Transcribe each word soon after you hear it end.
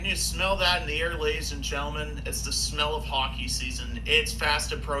you smell that in the air, ladies and gentlemen? It's the smell of hockey season. It's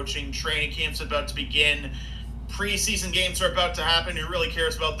fast approaching. Training camp's about to begin. Preseason games are about to happen. Who really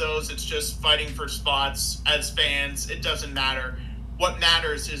cares about those? It's just fighting for spots. As fans, it doesn't matter. What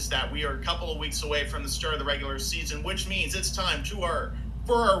matters is that we are a couple of weeks away from the start of the regular season, which means it's time for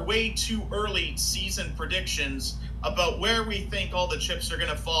our way too early season predictions about where we think all the chips are going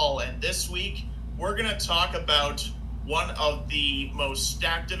to fall. And this week, we're going to talk about one of the most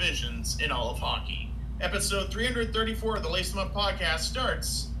stacked divisions in all of hockey. Episode 334 of the Lace 'em Up podcast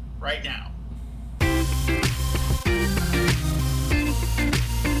starts right now.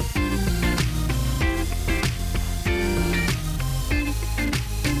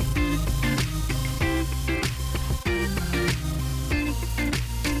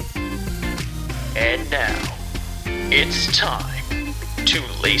 And now, it's time to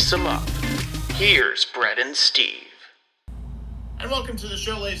lace 'em up. Here's Brett and Steve. And welcome to the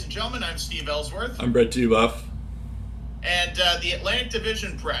show, ladies and gentlemen. I'm Steve Ellsworth. I'm Brett Dubuff. And the Atlantic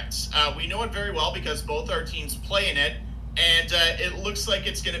Division, Brett. We know it very well because both our teams play in it, and it looks like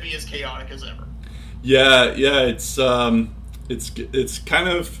it's going to be as chaotic as ever. Yeah, it's kind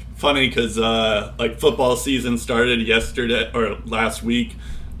of funny because like football season started yesterday or last week.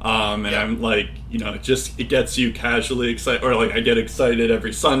 I'm like, it gets you casually excited, or like I get excited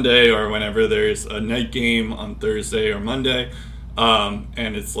every Sunday or whenever there's a night game on Thursday or Monday.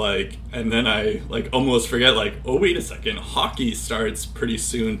 And it's like, and then I like almost forget, like, oh, wait a second, hockey starts pretty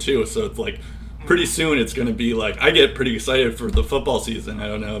soon too. So it's like pretty soon it's going to be like, I get pretty excited for the football season. I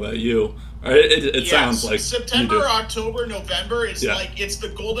don't know about you. It sounds like September, October, November is like, it's the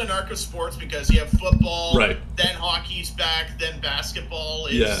golden arc of sports because you have football, right? Then hockey's back, then basketball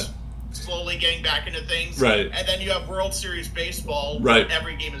is slowly getting back into things, right? And then you have World Series baseball, right? Where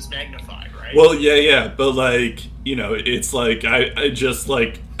every game is magnified, right? Well, but like, it's like I just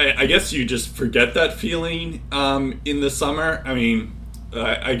like I guess you just forget that feeling in the summer. I mean,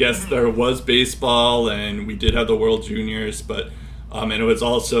 I guess there was baseball and we did have the World Juniors, but. And it was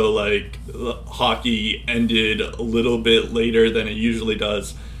also like hockey ended a little bit later than it usually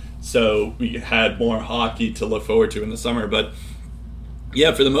does. So we had more hockey to look forward to in the summer. But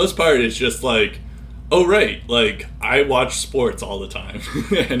yeah, for the most part, it's just like, oh, right. Like I watch sports all the time.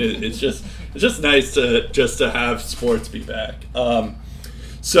 And it's just nice to have sports be back.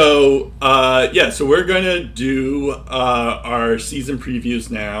 So we're going to do our season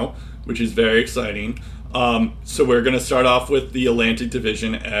previews now, which is very exciting. So we're going to start off with the Atlantic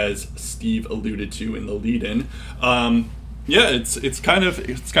Division, as Steve alluded to in the lead-in. It's kind of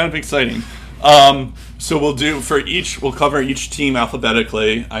exciting. So we'll cover each team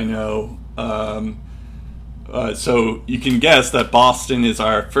alphabetically. I know. So you can guess that Boston is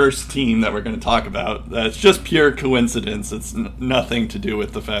our first team that we're going to talk about. That's just pure coincidence. It's nothing to do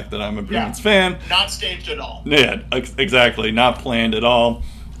with the fact that I'm a Bruins fan. Not staged at all. Yeah, exactly. Not planned at all.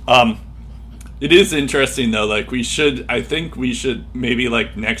 It is interesting though, like I think we should maybe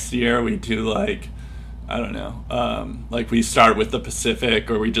like next year we do like, I don't know, like we start with the Pacific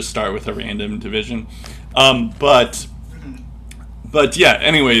or we just start with a random division. But yeah,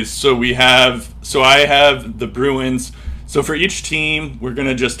 anyways, so I have the Bruins. So for each team, we're going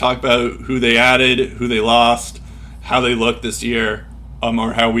to just talk about who they added, who they lost, how they look this year,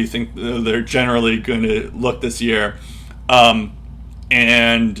 or how we think they're generally going to look this year. And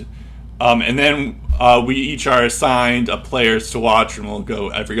then we each are assigned a players to watch, and we'll go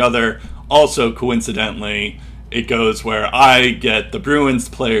every other. Also, coincidentally, it goes where I get the Bruins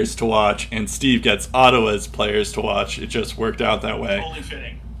players to watch, and Steve gets Ottawa's players to watch. It just worked out that way. Only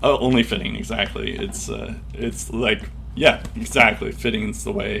fitting. Oh, only fitting, exactly. It's like, yeah, exactly. Fitting's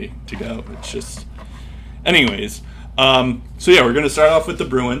the way to go. It's just, anyways. We're going to start off with the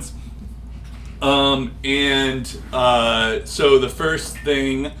Bruins. So the first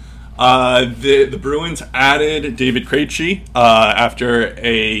thing. The Bruins added David Krejci after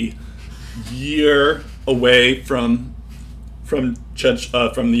a year away from the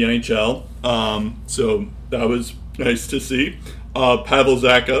NHL. So that was nice to see. Pavel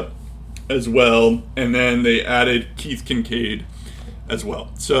Zacha as well, and then they added Keith Kincaid as well.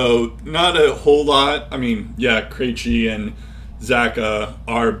 So not a whole lot. I mean, yeah, Krejci and Zacha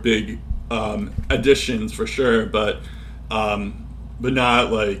are big additions for sure, but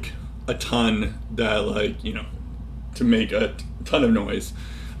not like a ton that to make a ton of noise.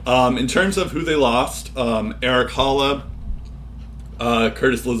 In terms of who they lost, Eric Holla,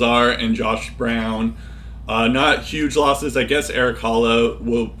 Curtis Lazar, and Josh Brown. Not huge losses. I guess Eric Holla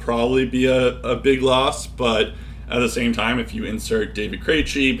will probably be a big loss, but at the same time, if you insert David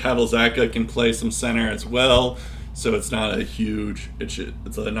Krejci, Pavel Zacha can play some center as well. so it's not a huge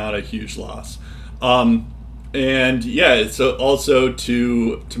not a huge loss. And yeah, so also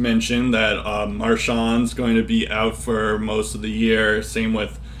to mention that Marchand's going to be out for most of the year. Same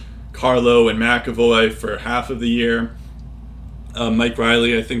with Carlo and McAvoy for half of the year. Mike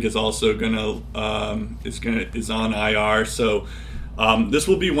Riley, I think, is also is on IR. So this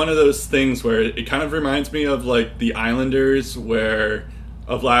will be one of those things where it kind of reminds me of like the Islanders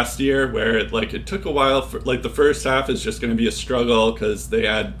of last year, where it took a while for the first half is just going to be a struggle because they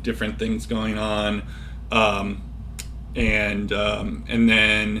had different things going on. And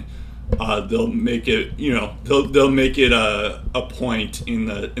then they'll make it, they'll make it a point in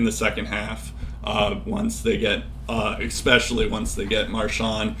the second half once they get, especially once they get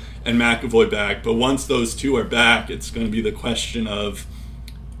Marchand and McAvoy back. But once those two are back, it's going to be the question of,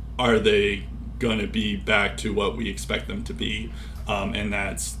 are they going to be back to what we expect them to be? And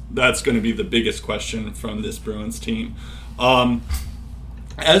that's going to be the biggest question from this Bruins team.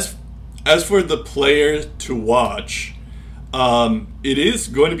 As for the player to watch, it is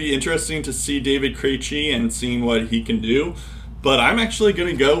going to be interesting to see David Krejci and seeing what he can do. But I'm actually going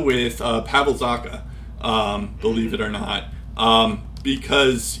to go with Pavel Zacha, believe it or not.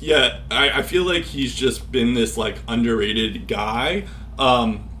 Because, I feel like he's just been this underrated guy.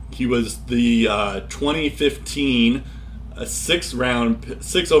 He was the 2015 sixth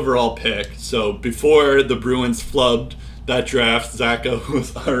overall pick. So before the Bruins flubbed that draft, Zacha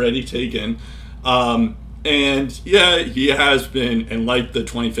was already taken. And he has been, and like the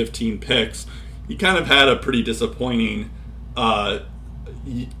 2015 picks, he kind of had a pretty disappointing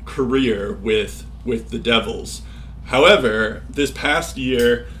career with the Devils. However, this past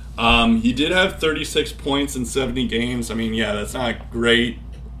year, he did have 36 points in 70 games. I mean, that's not great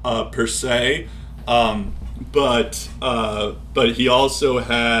per se, but he also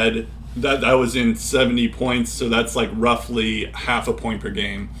had that was in 70 points, so that's roughly half a point per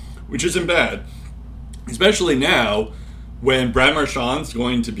game, which isn't bad. Especially now, when Brad Marchand's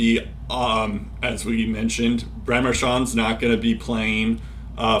going to be, as we mentioned, Brad Marchand's not going to be playing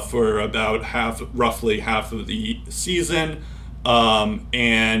for about roughly half of the season,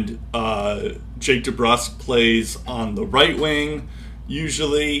 and Jake DeBrusk plays on the right wing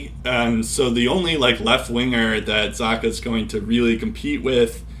usually, and so the only left winger that Zacha's going to really compete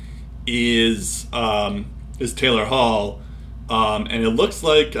with is Taylor Hall. And it looks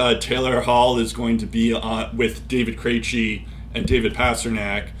like Taylor Hall is going to be with David Krejci and David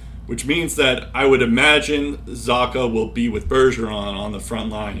Pastrnak, which means that I would imagine Zacha will be with Bergeron on the front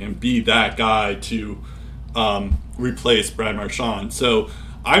line and be that guy to replace Brad Marchand. So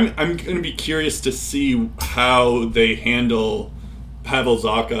I'm going to be curious to see how they handle Pavel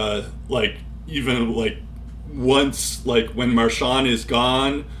Zacha, once when Marchand is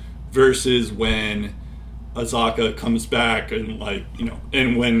gone versus when Zacha comes back, and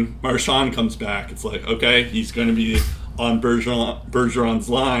and when Marchand comes back, it's okay, he's going to be on Bergeron's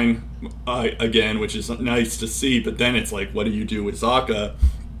line again, which is nice to see. But then it's what do you do with Zacha?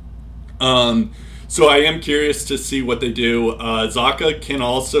 So I am curious to see what they do. Zacha can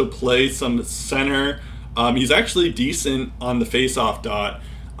also play some center. He's actually decent on the face-off dot,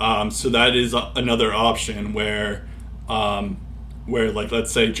 so that is another option where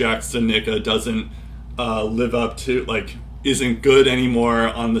let's say Jackson Nicka doesn't live up to isn't good anymore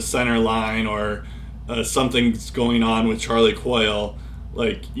on the center line, or something's going on with Charlie Coyle,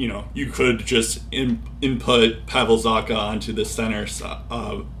 you could just input Pavel Zacha onto the center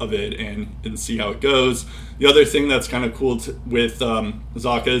of it and see how it goes. The other thing that's kind of cool with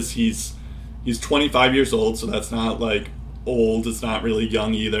Zacha is he's 25 years old, so that's not old, it's not really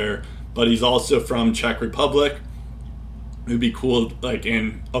young either, but he's also from Czech Republic. It would be cool,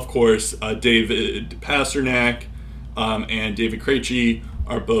 and of course, David Pastrnak and David Krejci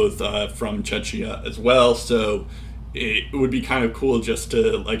are both from Czechia as well, so it would be kind of cool just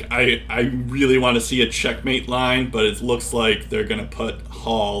to, I really want to see a checkmate line, but it looks like they're going to put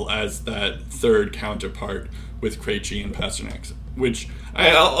Hall as that third counterpart with Krejci and Pastrnak, which,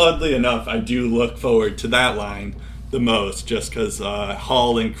 oddly enough, I do look forward to that line the most, just because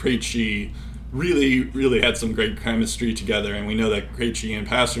Hall and Krejci really had some great chemistry together, and we know that Krejci and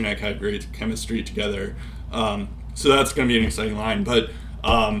Pastrnak had great chemistry together. So that's going to be an exciting line. But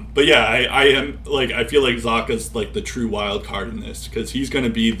yeah, I am I feel like Zacha's the true wild card in this, because he's going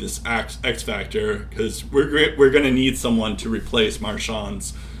to be this X factor, because we're going to need someone to replace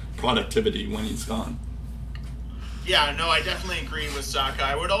Marchand's productivity when he's gone. Yeah, no, I definitely agree with Zacha.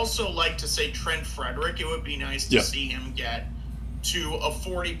 I would also like to say Trent Frederick. It would be nice to see him get to a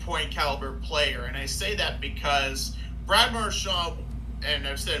 40-point caliber player. And I say that because Brad Marchand, and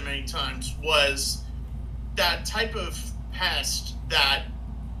I've said it many times, that type of pest that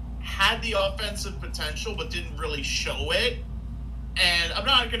had the offensive potential but didn't really show it. And I'm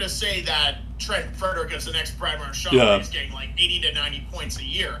not going to say that Trent Frederick is the next Brad Marchand. Yeah. He's getting like 80 to 90 points a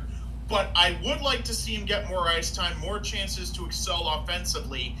year. But I would like to see him get more ice time, more chances to excel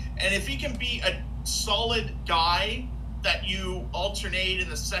offensively. And if he can be a solid guy that you alternate in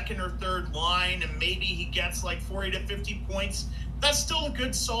the second or third line and maybe he gets like 40 to 50 points, that's still a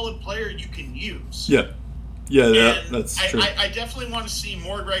good, solid player you can use. Yeah. Yeah, that's true. I definitely want to see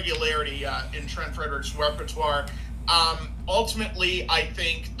more regularity in Trent Frederick's repertoire. Ultimately, I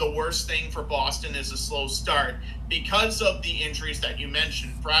think the worst thing for Boston is a slow start because of the injuries that you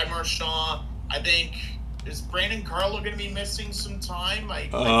mentioned. Brad Marchand, I think, is Brandon Carlo going to be missing some time?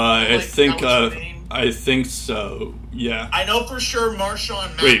 I think so. Yeah. I know for sure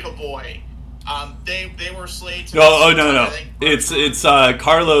Marchand McAvoy. They were slated to. No. It's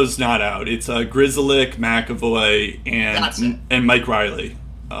Carlo's not out. It's Grzelcyk, McAvoy, and Mike Riley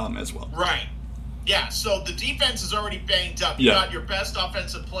as well. Right. Yeah, so the defense is already banged up. You got your best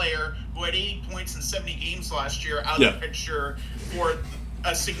offensive player who had 80 points in 70 games last year out of the picture for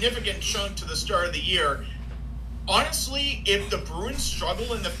a significant chunk to the start of the year. Honestly, if the Bruins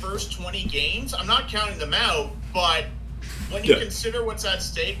struggle in the first 20 games, I'm not counting them out, but when you consider what's at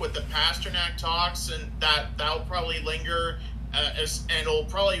stake with the Pasternak talks, and that'll probably linger, and it'll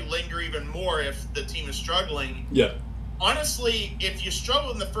probably linger even more if the team is struggling. Yeah. Honestly, if you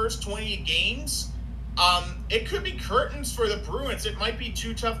struggle in the first 20 games, it could be curtains for the Bruins. It might be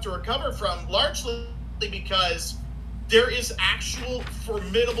too tough to recover from, largely because there is actual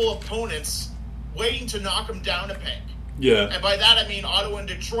formidable opponents waiting to knock them down a peg. Yeah. And by that, I mean Ottawa and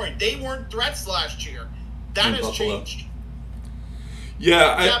Detroit. They weren't threats last year. That has changed.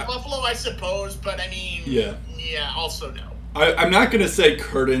 Yeah. Buffalo, I suppose, but I mean, also no. I'm not going to say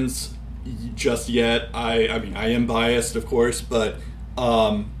curtains just yet. I mean, I am biased, of course, but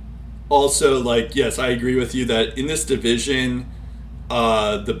also, like, yes, I agree with you that in this division,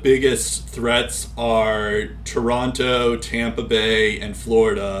 the biggest threats are Toronto, Tampa Bay, and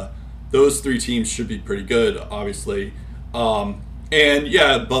Florida. Those three teams should be pretty good, obviously. And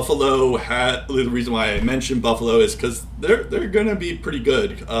yeah, Buffalo had the reason why I mentioned Buffalo is because they're going to be pretty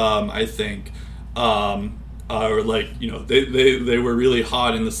good. I think, or like they were really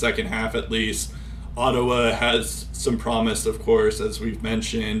hot in the second half at least. Ottawa has some promise, of course, as we've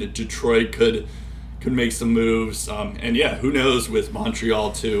mentioned. Detroit could make some moves, and yeah, who knows with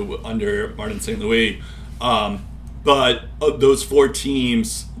Montreal too under Martin St. Louis. But those four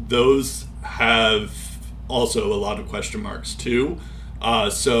teams, those have also a lot of question marks too.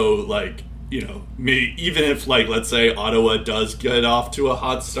 So like, even if like, let's say Ottawa does get off to a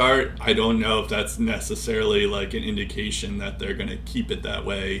hot start, I don't know if that's necessarily like an indication that they're going to keep it that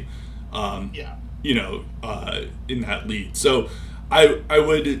way. In that lead. So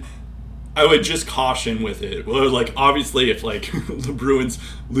I would just caution with it. Well, like obviously if like the Bruins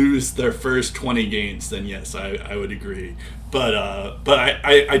lose their first 20 games, then yes, I would agree. But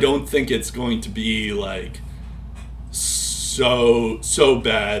I don't think it's going to be like so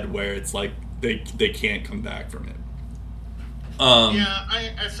bad where it's like they can't come back from it.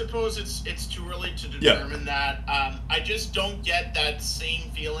 I suppose it's too early to determine that. I just don't get that same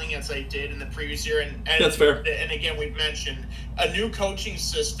feeling as I did in the previous year. And that's fair. And again, we've mentioned a new coaching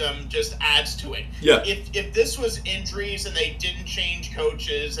system just adds to it. Yeah. If this was injuries and they didn't change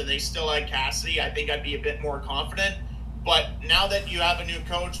coaches and they still had Cassidy, I think I'd be a bit more confident. But now that you have a new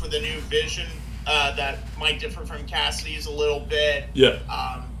coach with a new vision that might differ from Cassidy's a little bit,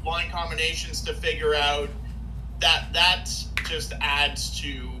 line combinations to figure out, that just adds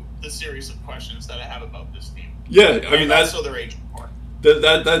to the series of questions that I have about this team. Yeah, I mean that's so they're aging for.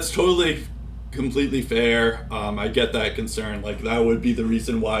 That's totally completely fair. I get that concern. Like that would be the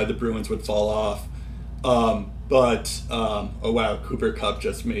reason why the Bruins would fall off. But oh wow, Cooper Kupp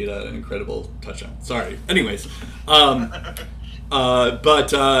just made an incredible touchdown. Sorry. Anyways, it's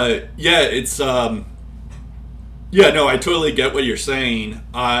no, I totally get what you're saying.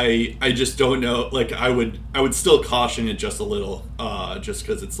 I just don't know. Like I would still caution it just a little, just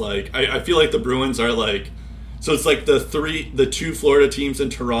because it's like I feel like the Bruins are like, so it's like the two Florida teams in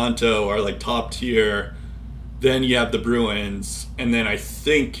Toronto are like top tier. Then you have the Bruins, and then I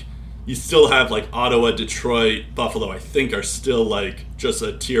think you still have like Ottawa, Detroit, Buffalo. I think are still like just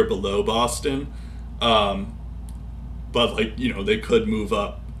a tier below Boston, but like they could move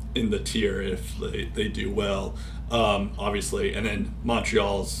up in the tier if they do well. obviously, and then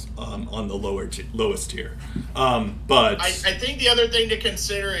Montreal's on the lowest tier. But I think the other thing to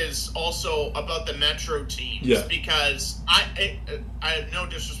consider is also about the Metro teams, because I have no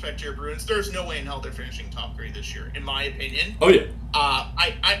disrespect to your Bruins. There's no way in hell they're finishing top 3 this year, in my opinion. Oh yeah.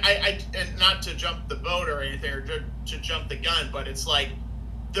 I and not to jump the boat or anything, or to jump the gun, but it's like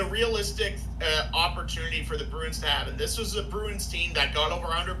the realistic opportunity for the Bruins to have, and this was a Bruins team that got over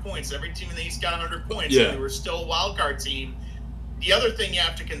 100 points. Every team in the East got 100 points, and they were still a wild card team. The other thing you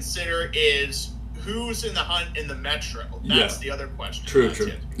have to consider is who's in the hunt in the Metro. That's the other question. True.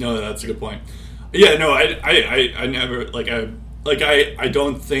 No, that's a good point. Yeah, no, I never I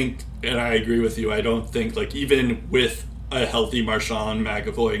don't think, and I agree with you. I don't think even with a healthy Marchand,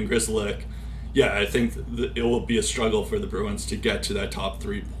 McAvoy, and Grzelcyk, I think it will be a struggle for the Bruins to get to that top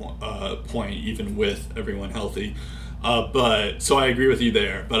 3 point, even with everyone healthy. But so I agree with you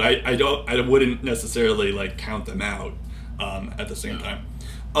there. But I wouldn't necessarily count them out at the same time.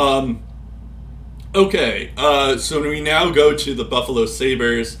 Okay, so we now go to the Buffalo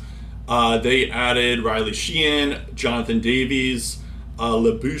Sabres. They added Riley Sheehan, Jonathan Davies,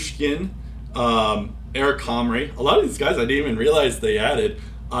 Lyubushkin, Eric Comrie. A lot of these guys I didn't even realize they added.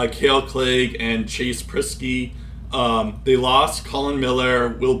 Cale Clegg and Chase Prisky. They lost Colin Miller,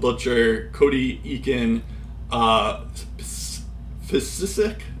 Will Butcher, Cody Eakin,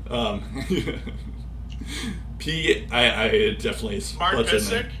 Pisicek. I definitely Mark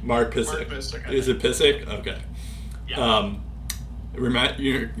Pysyk. Mark Pysyk. Is it Pysyk? Okay. Yeah.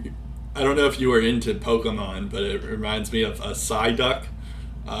 I don't know if you were into Pokemon, but it reminds me of a Psyduck,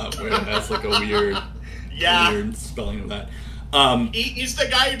 where it has a weird, weird spelling of that. He's the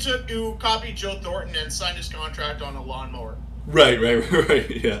guy who copied Joe Thornton and signed his contract on a lawnmower. Right,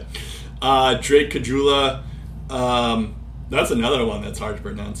 yeah. Drake Kajula, that's another one that's hard to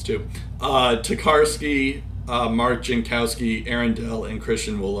pronounce too. Tokarski, Mark Jankowski, Aaron Dell, and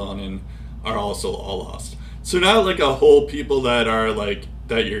Christian Wolonin are also all lost. So not a whole people that are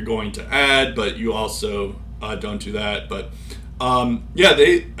that you're going to add, but you also don't do that. But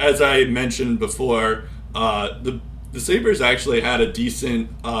they, as I mentioned before, the Sabres actually had a decent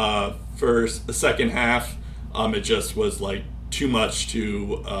second half. It just was too much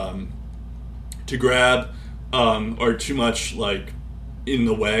to grab, or too much in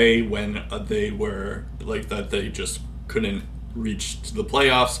the way when they were that they just couldn't reach to the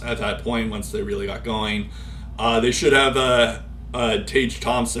playoffs at that point once they really got going. They should have Tage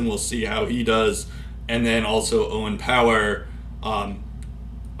Thompson. We'll see how he does, and then also Owen Power.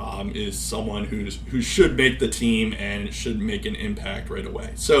 Is someone who should make the team and should make an impact right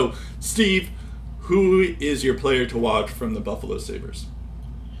away. So, Steve, who is your player to watch from the Buffalo Sabres?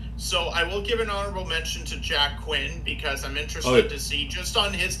 So I will give an honorable mention to Jack Quinn, because I'm interested to see just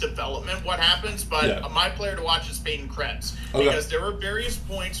on his development what happens. But my player to watch is Peyton Krebs, because there were various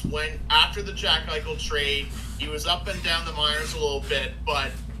points when, after the Jack Eichel trade, he was up and down the minors a little bit.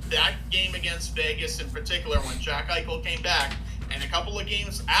 But that game against Vegas in particular, when Jack Eichel came back, and a couple of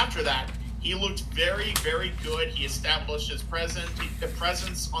games after that, he looked very, very good. He established his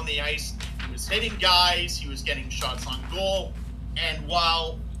presence on the ice. He was hitting guys. He was getting shots on goal. And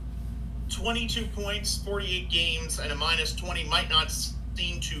while 22 points, 48 games, and a minus 20 might not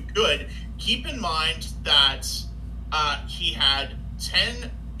seem too good, keep in mind that he had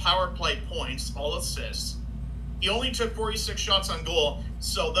 10 power play points, all assists. He only took 46 shots on goal.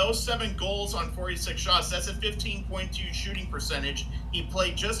 So those 7 goals on 46 shots, that's a 15.2 shooting percentage. He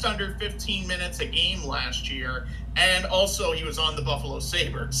played just under 15 minutes a game last year. And also he was on the Buffalo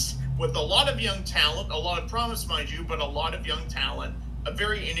Sabres with a lot of young talent, a lot of promise, mind you, but a lot of young talent, a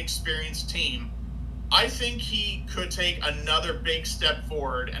very inexperienced team. I think he could take another big step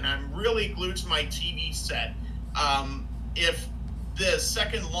forward, and I'm really glued to my TV set. If the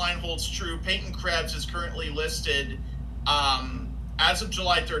second line holds true, Peyton Krebs is currently listed as of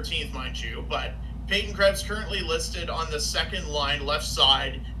July 13th, mind you, but Peyton Krebs currently listed on the second line left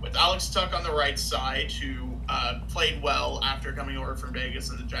side with Alex Tuch on the right side, who played well after coming over from Vegas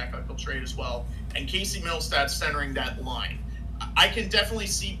in the Jack Eichel trade as well, and Casey Milstad centering that line. I can definitely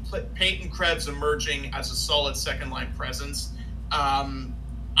see Peyton Krebs emerging as a solid second line presence.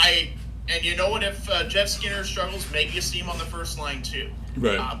 And you know what? If Jeff Skinner struggles, maybe you see him on the first line too.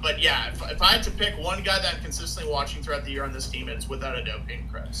 Right. But yeah, if I had to pick one guy that I'm consistently watching throughout the year on this team, it's without a doubt Peyton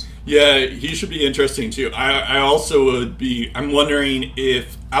Krebs. Yeah, he should be interesting too. I also would be. I'm wondering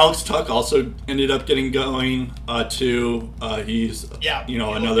if Alex Tuch also ended up getting going too. He's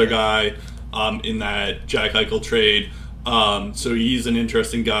another guy in that Jack Eichel trade. So he's an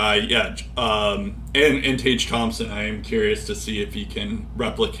interesting guy. Yeah. And Tage Thompson, I am curious to see if he can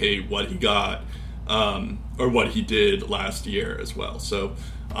replicate what he got or what he did last year as well. So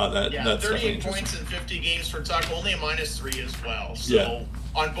that's 38 points in 50 games for Tuck, only a -3 as well. So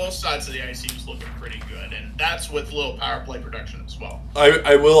on both sides of the ice, he was looking pretty good, and that's with little power play production as well.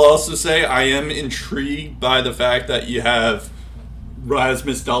 I will also say I am intrigued by the fact that you have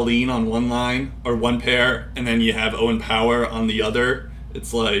Rasmus Dahlin on one line, or one pair, and then you have Owen Power on the other.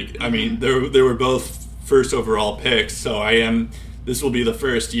 It's like, I mean, they were both first overall picks, so this will be the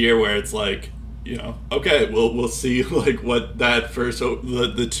first year where it's like, okay, we'll see like what that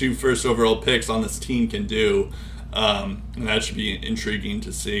the two first overall picks on this team can do, and that should be intriguing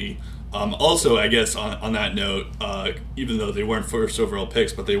to see. Also, I guess on that note, even though they weren't first overall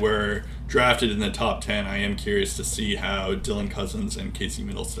picks, but they were drafted in the top 10, I am curious to see how Dylan Cousins and Casey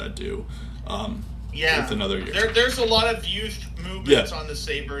Middlestead do. With another year. There's a lot of youth movements on the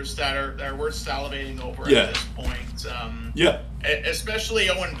Sabres that are worth salivating over at this point. Especially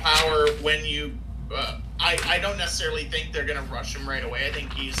Owen Power. When you, I don't necessarily think they're going to rush him right away. I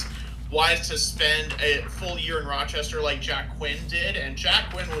think he's wise to spend a full year in Rochester like Jack Quinn did, and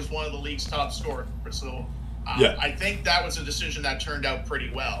Jack Quinn was one of the league's top scorers. So I think that was a decision that turned out pretty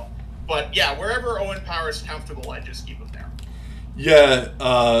well. But wherever Owen Power is comfortable, I just keep him there.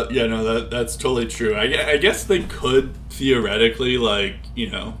 That's totally true. I guess they could theoretically,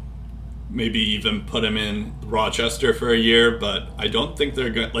 maybe even put him in Rochester for a year, but I don't think they're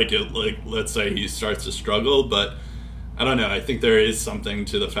going to, let's say he starts to struggle, but I don't know. I think there is something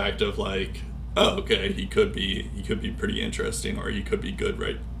to the fact of he could be pretty interesting, or he could be good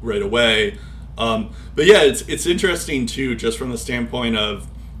right away. But it's interesting too, just from the standpoint of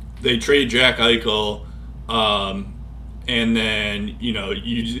they trade Jack Eichel, and then,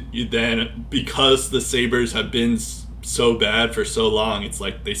 you then, because the Sabres have been so bad for so long, it's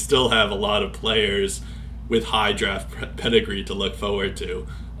like they still have a lot of players with high draft pedigree to look forward to,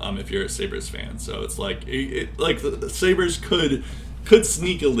 if you're a Sabres fan. So it's like the Sabres could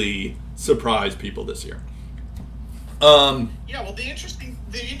sneakily surprise people this year. Well, the interesting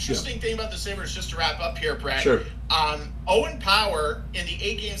thing about the Sabres, just to wrap up here, Brett. Sure. Owen Power, in the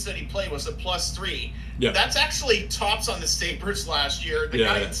 8 games that he played, was a +3. Yeah. That's actually tops on the Sabres last year. The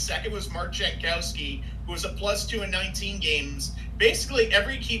guy in second was Mark Jankowski, who was a +2 in 19 games. Basically,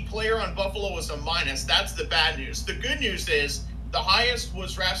 every key player on Buffalo was a minus. That's the bad news. The good news is the highest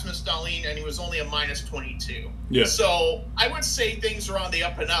was Rasmus Dahlin, and he was only a -22. Yeah. So I would say things are on the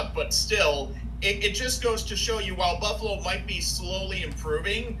up and up, but still, it just goes to show you, while Buffalo might be slowly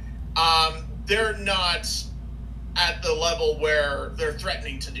improving, they're not at the level where they're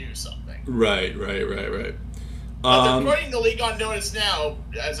threatening to do something. Right. They're putting the league on notice now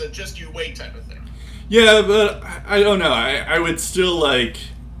as a just you wait type of thing. Yeah, but I don't know. I would still I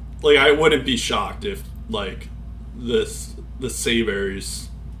wouldn't be shocked if the Sabres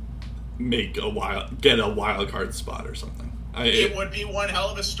get a wild card spot or something. It would be one hell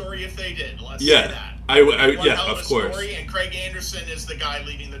of a story if they did. Let's say that. Of course. Story, and Craig Anderson is the guy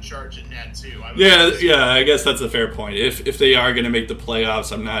leading the charge in net too. I guess that's a fair point. If they are going to make the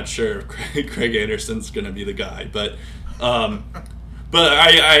playoffs, I'm not sure if Craig Anderson's going to be the guy, but I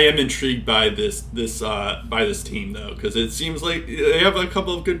am intrigued by this team though, because it seems like they have a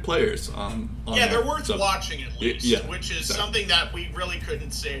couple of good players. They're worth watching at least, which is something that we really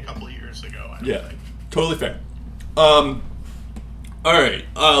couldn't say a couple of years ago. I don't think. Totally fair. All right,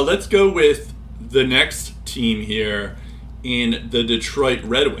 let's go with the next team here in the Detroit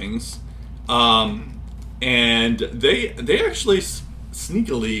Red Wings, and they actually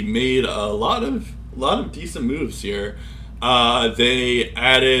sneakily made a lot of decent moves here. They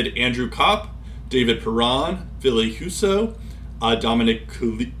added Andrew Kopp, David Perron, Ville Husso, Dominic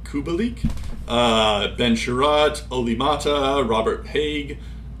Kubalik, Ben Sherratt, Oli Mata, Robert Haig,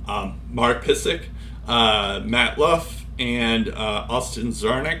 Mark Pysyk, Matt Luff, and Austin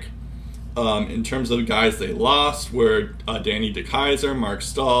Zarnik. In terms of the guys they lost were Danny DeKeyser, Mark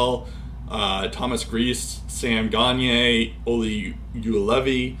Stahl, Thomas Greiss, Sam Gagne, Oli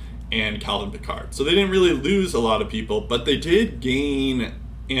Ulevi, and Calvin Pickard. So they didn't really lose a lot of people, but they did gain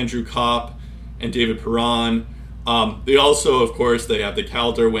Andrew Kopp and David Perron. They also, of course, they have the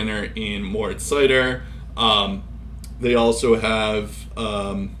Calder winner in Moritz Seider. They also have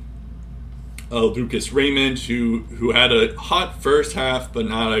Lucas Raymond, who had a hot first half, but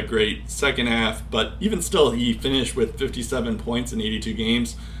not a great second half. But even still, he finished with 57 points in 82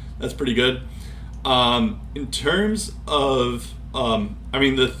 games. That's pretty good. In terms of,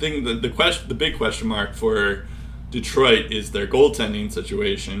 the big question mark for Detroit is their goaltending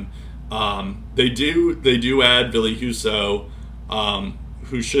situation. They do add Ville Husso,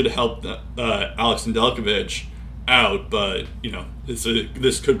 who should help Alex Nedeljkovic. out, but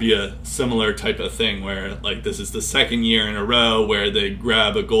this could be a similar type of thing where like this is the second year in a row where they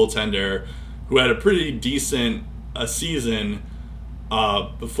grab a goaltender who had a pretty decent season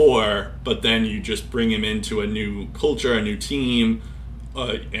before, but then you just bring him into a new culture, a new team,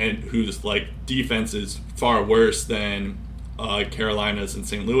 and whose like defense is far worse than Carolina's and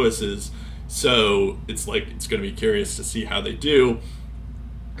St. Louis's. So it's going to be curious to see how they do.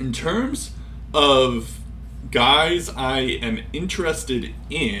 In terms of guys I am interested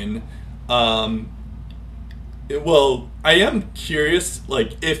in, I am curious,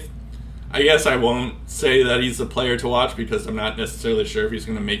 I guess I won't say that he's a player to watch because I'm not necessarily sure if he's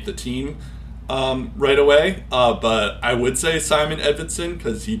going to make the team right away, but I would say Simon Edvinsson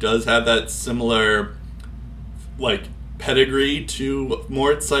because he does have that similar, pedigree to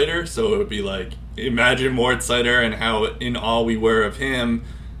Moritz Seider, so it would be imagine Moritz Seider and how in awe we were of him,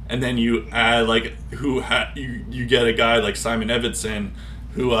 and then you add you get a guy like Simon Edvinsson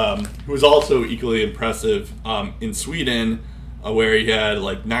who was also equally impressive in Sweden, where he had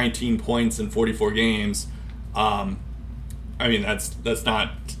 19 points in 44 games. I mean that's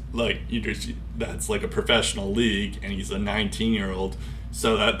not that's a professional league, and he's a 19-year-old.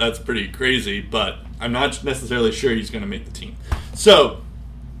 So that's pretty crazy, but I'm not necessarily sure he's going to make the team. So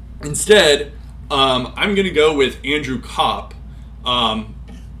instead, I'm going to go with Andrew Kopp,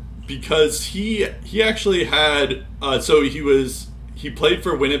 because he actually had he played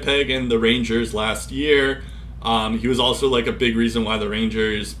for Winnipeg and the Rangers last year. He was also a big reason why the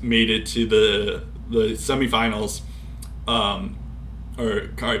Rangers made it to the semifinals,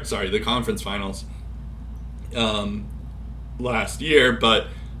 the conference finals. Last year, but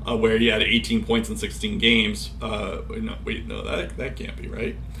where he had 18 points in 16 games. That can't be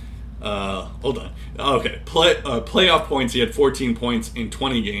right. Hold on. Okay, playoff points. He had 14 points in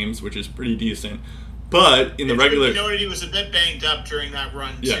 20 games, which is pretty decent. But in the regular, you noted he was a bit banged up during that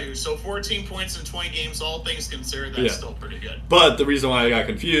run too. Yeah. So 14 points in 20 games, all things considered, that's still pretty good. But the reason why I got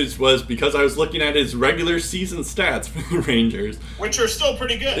confused was because I was looking at his regular season stats for the Rangers, which are still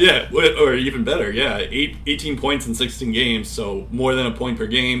pretty good. Yeah, or even better. Yeah, 18 points in 16 games, so more than a point per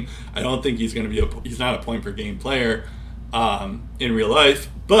game. I don't think he's going to be he's not a point per game player in real life,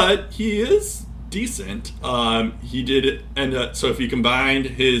 but he is decent. He did end up, so if you combined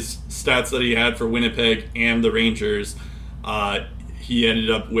his stats that he had for Winnipeg and the Rangers, he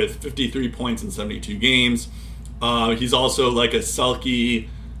ended up with 53 points in 72 games. He's also a Selke.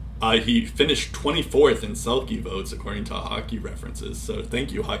 He finished 24th in Selke votes according to Hockey References. So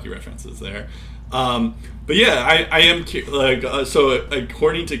thank you, Hockey References there. But yeah, I am so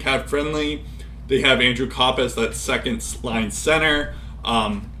according to Cap Friendly, they have Andrew Kopp as that second line center,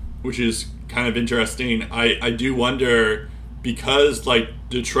 which is kind of interesting. I do wonder, because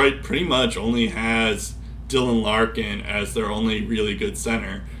Detroit pretty much only has Dylan Larkin as their only really good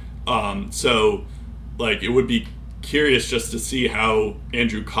center, so it would be curious just to see how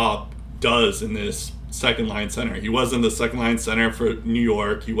Andrew Kopp does in this second line center. He wasn't the second line center for New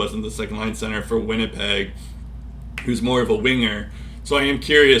York, he wasn't the second line center for Winnipeg, who's more of a winger. So I am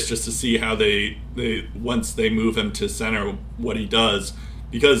curious just to see how they once they move him to center, what he does.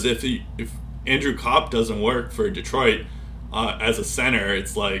 Because if Andrew Kopp doesn't work for Detroit as a center,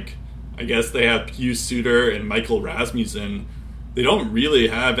 it's I guess they have Pius Suter and Michael Rasmussen. They don't really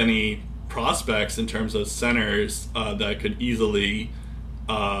have any prospects in terms of centers that could easily,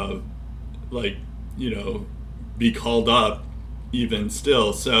 be called up even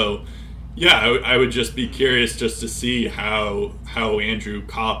still. So, yeah, I would just be curious just to see how Andrew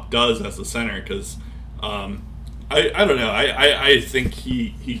Kopp does as a center, because I don't know. I think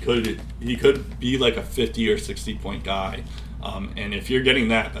he could be a 50 or 60 point guy, and if you're getting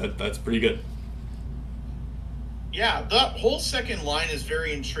that's pretty good. Yeah, that whole second line is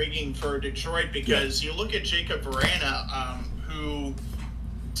very intriguing for Detroit because you look at Jacob Vrana, who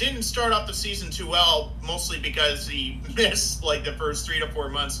didn't start off the season too well, mostly because he missed the first 3 to 4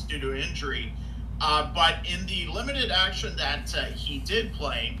 months due to injury. But in the limited action that he did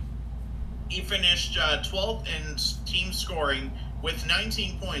play, he finished 12th in team scoring with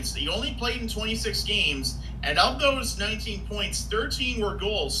 19 points. He only played in 26 games, and of those 19 points, 13 were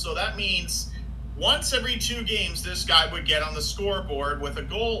goals. So that means once every 2 games, this guy would get on the scoreboard with a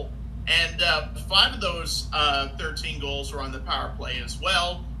goal. And 5 of those 13 goals were on the power play as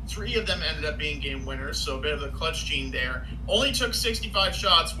well. 3 of them ended up being game winners, so a bit of the clutch gene there. Only took 65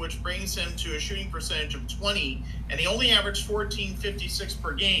 shots, which brings him to a shooting percentage of 20, and he only averaged 14.56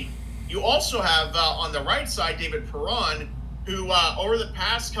 per game. You also have, on the right side, David Perron, who over the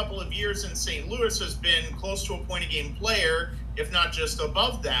past couple of years in St. Louis has been close to a point-a-game player, if not just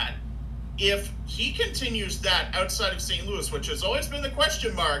above that. if he continues that outside of St. Louis, which has always been the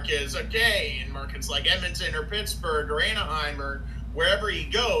question mark, is okay, in markets like Edmonton or Pittsburgh or Anaheim or wherever he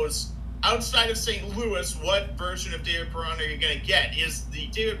goes, outside of St. Louis, what version of David Perron are you going to get? Is the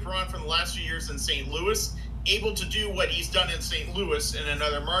David Perron from the last few years in St. Louis able to do what he's done in St. Louis in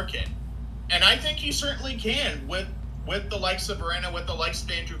another market? And I think he certainly can with the likes of Verena, with the likes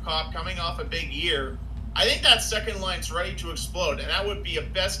of Andrew Kopp coming off a big year. I think that second line's ready to explode, and that would be a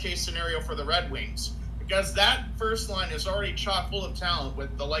best-case scenario for the Red Wings, because that first line is already chock full of talent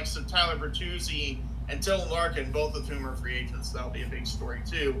with the likes of Tyler Bertuzzi and Dylan Larkin, both of whom are free agents. That'll be a big story,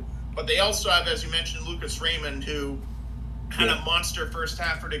 too. But they also have, as you mentioned, Lucas Raymond, who had a monster first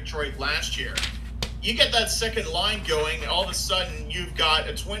half for Detroit last year. You get that second line going, and all of a sudden you've got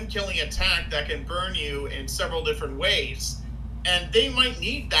a twin-killing attack that can burn you in several different ways. And they might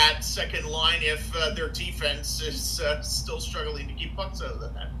need that second line if their defense is still struggling to keep pucks out of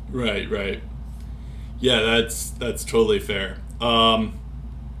the net. Right. Yeah, that's totally fair.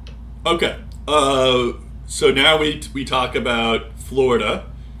 Okay. So now we talk about Florida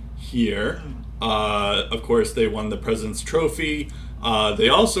here. Of course, they won the President's Trophy. They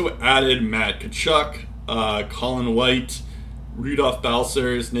also added Matt Tkachuk, Colin White, Rudolph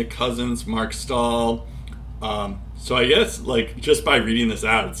Balcers, Nick Cousins, Mark Stahl. So I guess, like, just by reading this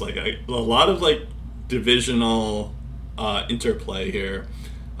out, it's like a lot of, like, divisional interplay here.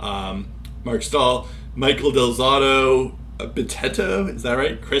 Mark Stahl, Michael Del Zotto, Boteto, is that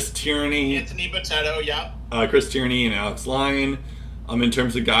right? Chris Tierney. Anthony Boteto, yeah. Chris Tierney and Alex Lyon. In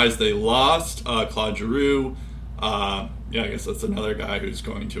terms of guys they lost, Claude Giroux. I guess that's another guy who's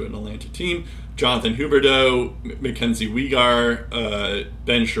going to an Atlanta team. Jonathan Huberdeau, Mackenzie Weegar,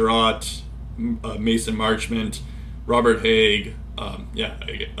 Ben Sherratt, Mason Marchment, Robert Haig, a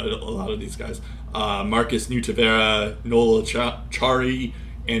lot of these guys. Marcus Nutavera, Nola Chari,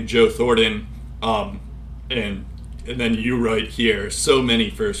 and Joe Thornton. And then you right here, so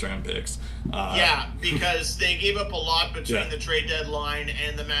many first-round picks. Because they gave up a lot between the trade deadline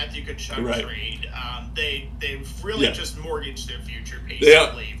and the Matthew Tkachuk trade. They've really just mortgaged their future,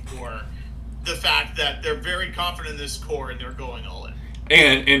 basically, for the fact that they're very confident in this core and they're going all in.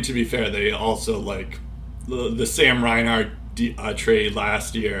 And to be fair, they also, like, the Sam Reinhart trade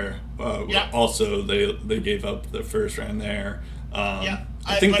last year. Also, they gave up the first round there.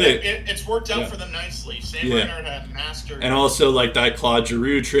 I think it's worked out for them nicely. Sam Reinhart had mastered. And also, like, that Claude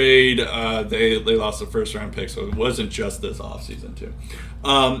Giroux trade, they lost the first round pick, so it wasn't just this offseason, too.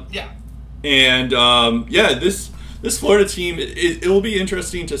 This Florida team, it will be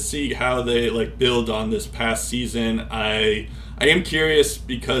interesting to see how they, like, build on this past season. I am curious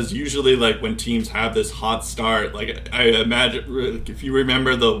because usually, like, when teams have this hot start, like, I imagine, if you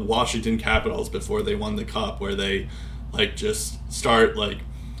remember the Washington Capitals before they won the Cup, where they, like, just start, like,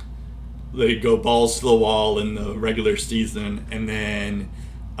 they go balls to the wall in the regular season, and then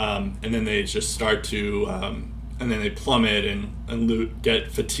they just start to, and then they plummet and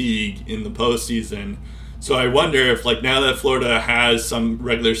get fatigue in the postseason. So I wonder if, like, now that Florida has some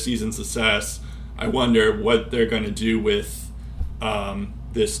regular season success, I wonder what they're going to do with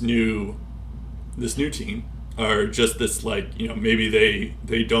this new team, or just this, like, you know, maybe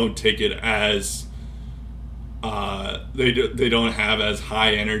they don't take it as they don't have as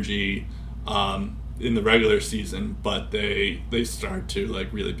high energy in the regular season, but they start to,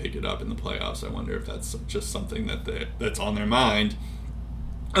 like, really pick it up in the playoffs. I wonder if that's just something that's on their mind.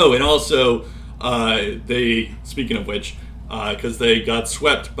 Oh, and also speaking of which, because they got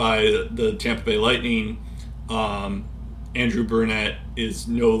swept by the Tampa Bay Lightning, Andrew Burnett is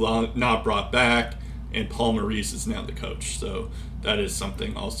not brought back, and Paul Maurice is now the coach. So that is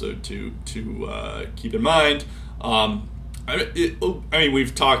something also to keep in mind.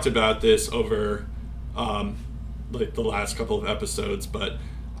 We've talked about this over like the last couple of episodes, but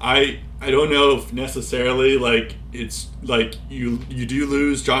I don't know if necessarily, like, it's like you do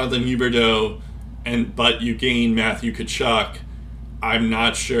lose Jonathan Huberdeau, but you gain Matthew Tkachuk. I'm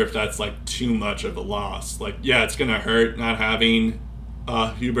not sure if that's, like, too much of a loss. Like, yeah, it's gonna hurt not having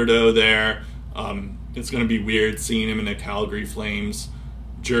Huberdeau there. It's gonna be weird seeing him in a Calgary Flames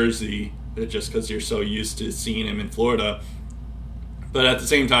jersey, just because you're so used to seeing him in Florida. But at the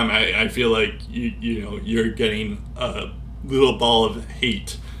same time, I feel like you're getting a little ball of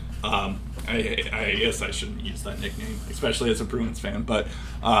hate. I guess I shouldn't use that nickname, especially as a Bruins fan, but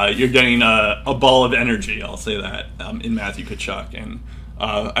you're getting a ball of energy, I'll say that, in Matthew Tkachuk, and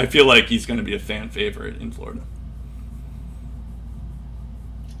I feel like he's going to be a fan favorite in Florida.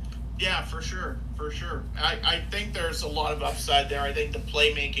 Yeah, for sure. I think there's a lot of upside there. I think the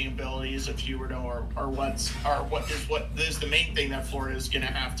playmaking abilities of Huberdeau are what is the main thing that Florida is going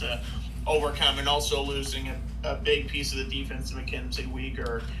to have to overcome, and also losing a big piece of the defense, Mackenzie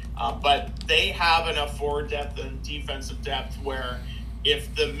Weegar. But they have enough forward depth and defensive depth where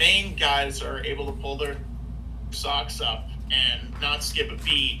if the main guys are able to pull their socks up and not skip a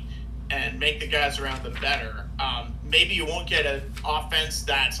beat and make the guys around them better, maybe you won't get an offense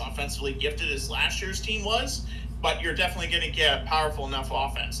that's offensively gifted as last year's team was, but you're definitely going to get powerful enough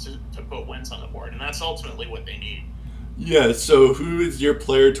offense to put wins on the board, and that's ultimately what they need. Yeah, so who is your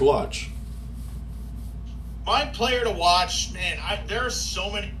player to watch? My player to watch, man, there are so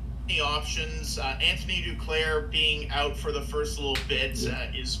many options. Anthony Duclair being out for the first little bit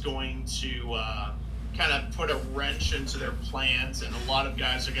is going to kind of put a wrench into their plans, and a lot of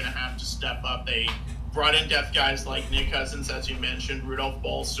guys are going to have to step up. They brought in depth guys like Nick Cousins, as you mentioned, Rudolph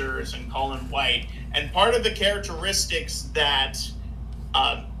Bolsters, and Colin White. And part of the characteristics that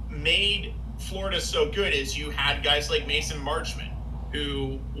made Florida so good is you had guys like Mason Marchment,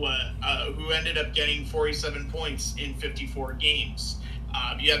 who ended up getting 47 points in 54 games.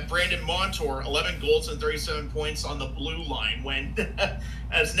 You have Brandon Montour, 11 goals and 37 points on the blue line, when,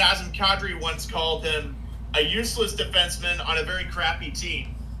 as Nazem Kadri once called him, a useless defenseman on a very crappy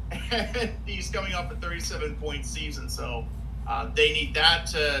team. He's coming off a 37-point season, so they need that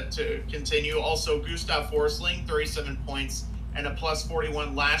to continue. Also, Gustav Forsling, 37 points and a plus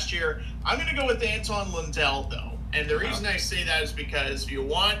 41 last year. I'm going to go with Anton Lundell, though. And the reason I say that is because if you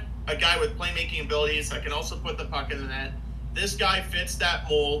want a guy with playmaking abilities that can also put the puck in the net, this guy fits that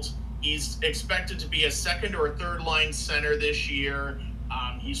mold. He's expected to be a second or third line center this year.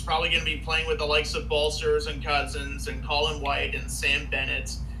 He's probably going to be playing with the likes of Bolsters and Cousins and Colin White and Sam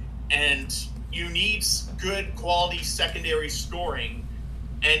Bennett. And you need good quality secondary scoring,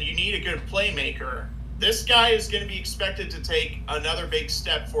 and you need a good playmaker. This guy is going to be expected to take another big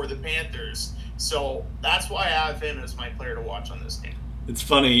step for the Panthers. So that's why I have him as my player to watch on this game. It's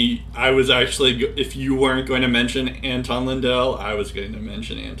funny, I was actually, if you weren't going to mention Anton Lundell, I was going to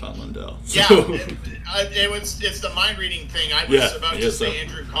mention Anton Lundell. So. Yeah, it's the mind-reading thing. I was about to say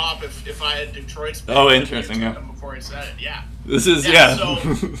Andrew Kopp if I had Detroit's pick. Oh, interesting, yeah. Before I said it, yeah. This is, So,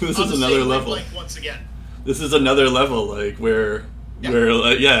 this is another level. Like, once again. This is another level, like, where we're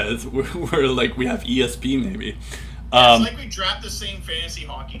like we have ESP maybe. It's like we draft the same fantasy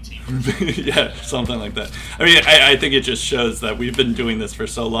hockey team. Yeah, something like that. I mean, I think it just shows that we've been doing this for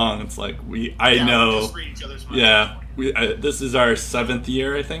so long. It's like we know. Just read each other's minds. Yeah, this is our 7th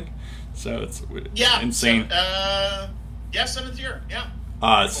year, I think. So it's insane. 7th year. Yeah.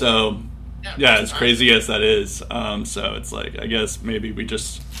 As crazy as that is. So it's like, I guess maybe we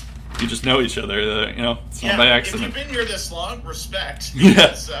just know each other. It's not by accident. If you've been here this long, respect.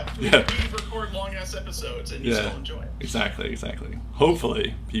 Because, we record long ass episodes and you still enjoy it. Exactly.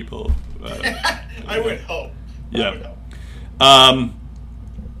 Hopefully, people. I would hope. Yeah. All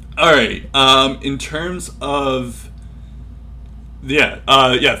right. In terms of.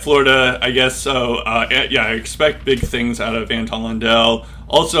 Florida, I guess so. I expect big things out of Anton Lundell.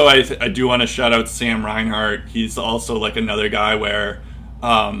 Also, I do want to shout out Sam Reinhart. He's also like another guy where,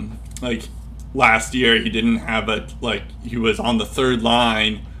 like last year he didn't have he was on the third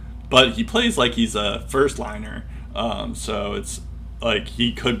line, but he plays like he's a first liner. So it's like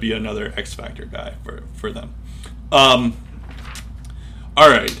he could be another X Factor guy for them. All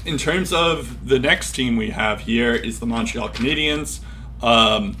right, in terms of the next team we have here is the Montreal Canadiens,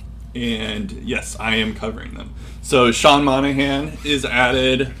 and yes, I am covering them. So Sean Monahan is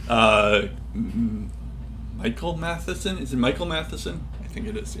added. Michael Matheson? Is it Michael Matheson? I think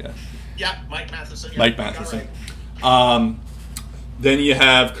it is, yeah. Yeah, Mike Matheson. Yeah, Mike Matheson. Right. Then you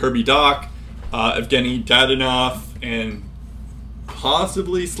have Kirby Dach, Evgeny Dadonov, and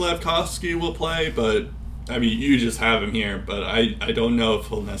possibly Slavkovsky will play, but I mean, you just have him here, but I don't know if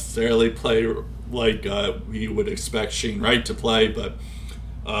he'll necessarily play like we would expect Shane Wright to play, but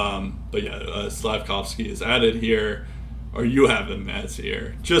Slavkovsky is added here, or you have him as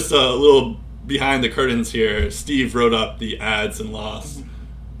here. Just a little behind the curtains here. Steve wrote up the adds and loss,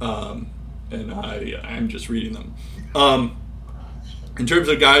 and I'm just reading them. In terms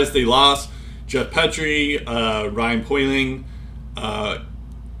of guys they lost, Jeff Petrie, Ryan Poehling,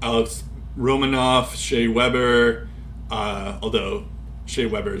 Alex Romanov, Shea Weber, although Shea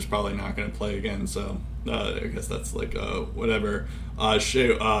Weber is probably not going to play again, so I guess that's like whatever.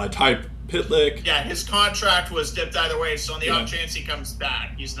 Ty Pitlick. Yeah, his contract was dipped either way, so on the off chance he comes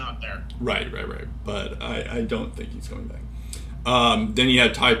back, he's not there. Right. But I don't think he's coming back. Then you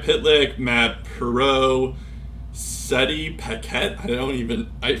have Ty Pitlick, Matt Perreault, Seti Paquette.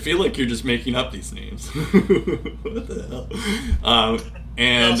 I feel like you're just making up these names. What the hell?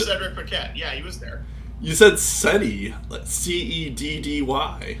 And Cedric Paquette. Yeah, he was there. You said Seti,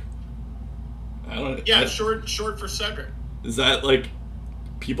 Ceddy. I don't. Yeah, short for Cedric. Is that like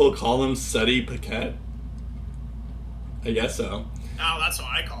people call him Ceddy Paquette? I guess so. Oh, that's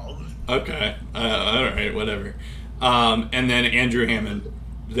what I call him. Okay. All right. Whatever. And then Andrew Hammond,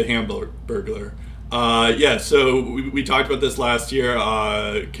 the Hamburglar. Yeah. So we talked about this last year.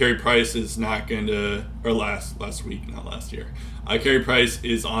 Carey Price is not going to, or last week, not last year. Carey Price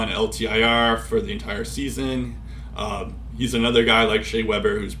is on LTIR for the entire season. He's another guy like Shea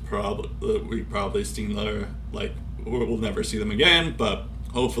Weber, who's we probably seen like we'll never see them again, but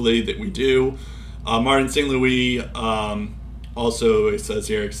hopefully that we do. Martin St. Louis also, it says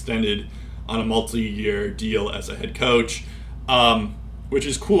here, extended on a multi-year deal as a head coach, which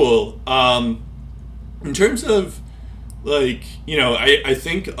is cool. In terms of, like, you know, I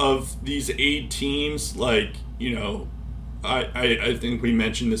think of these 8 teams, like, you know, I think we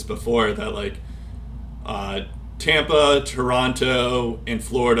mentioned this before, that, like, Tampa, Toronto, and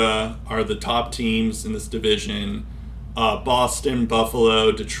Florida are the top teams in this division. Boston,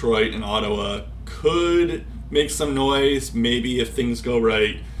 Buffalo, Detroit, and Ottawa could make some noise, maybe if things go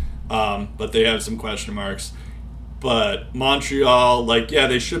right, but they have some question marks. But Montreal, like, yeah,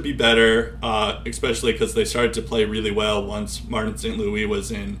 they should be better, especially because they started to play really well once Martin St. Louis was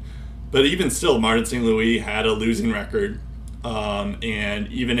in. But even still, Martin St. Louis had a losing record. And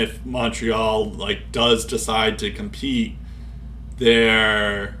even if Montreal, like, does decide to compete,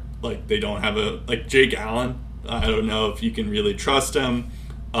 they're, like, they don't have like, Jake Allen. I don't know if you can really trust him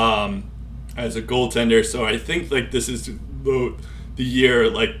as a goaltender. So I think, like, this is the year,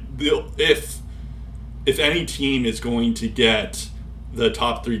 like, if any team is going to get the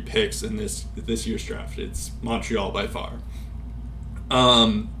top 3 picks in this year's draft, it's Montreal by far.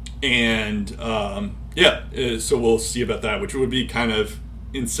 Yeah, so we'll see about that, which would be kind of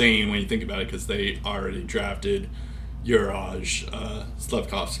insane when you think about it, because they already drafted Juraj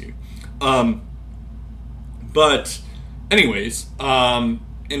Slafkovsky. But anyways,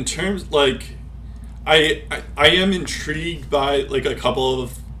 in terms, like, I am intrigued by, like, a couple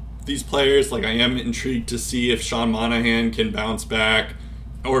of these players. Like, I am intrigued to see if Sean Monahan can bounce back,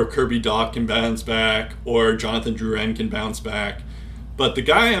 or Kirby Dach can bounce back, or Jonathan Drouin can bounce back. But the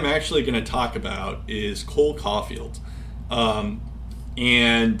guy I'm actually going to talk about is Cole Caulfield.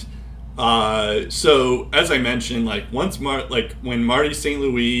 So as I mentioned, like, when Marty St.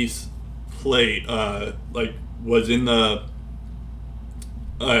 Louis played, was in the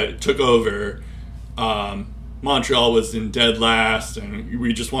took over, Montreal was in dead last, and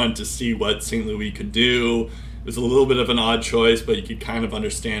we just wanted to see what St. Louis could do. It was a little bit of an odd choice, but you could kind of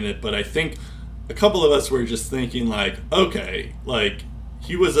understand it. But I think a couple of us were just thinking, like, okay, like,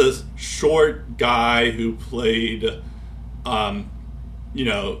 he was a short guy who played, you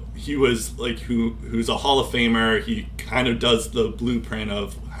know, he was, like, who's a Hall of Famer. He kind of does the blueprint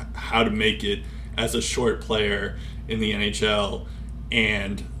of how to make it as a short player in the NHL.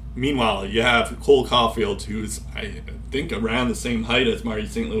 And meanwhile, you have Cole Caulfield, who's, I think, around the same height as Marty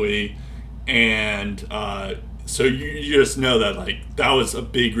St. Louis. And so you just know that, like, that was a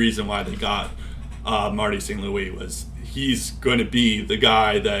big reason why they got Marty St. Louis, was he's going to be the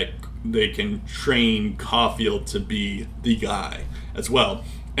guy that they can train Caulfield to be the guy as well.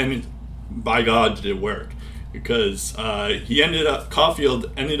 And by God, did it work, because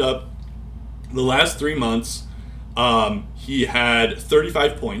Caulfield ended up the last 3 months, he had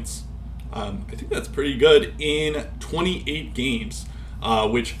 35 points. I think that's pretty good in 28 games,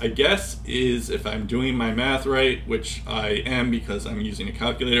 which I guess is, if I'm doing my math right, which I am because I'm using a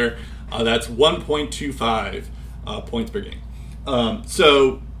calculator, that's 1.25 points per game.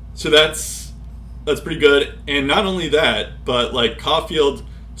 So that's pretty good. And not only that, but, like, Caulfield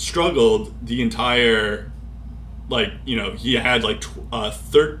struggled the entire, like, you know, he had like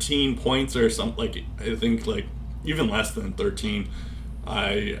 13 points or something, like, I think, like, even less than 13.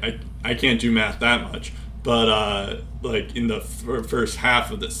 I can't do math that much, but like, in the first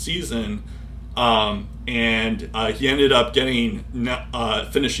half of the season, and he ended up getting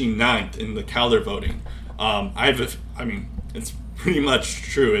finishing 9th in the Calder voting. I mean, it's pretty much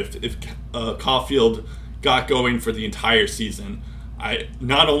true. If Caulfield got going for the entire season,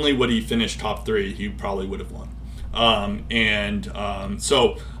 not only would he finish top 3, he probably would have won.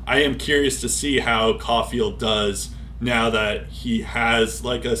 So I am curious to see how Caulfield does now that he has,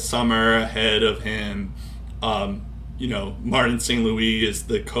 like, a summer ahead of him. You know, Martin St. Louis is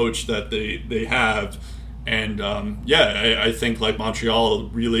the coach that they have. And I think, like, Montreal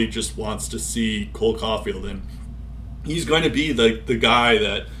really just wants to see Cole Caulfield, and he's going to be the guy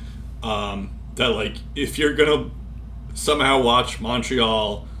that like, if you're gonna somehow watch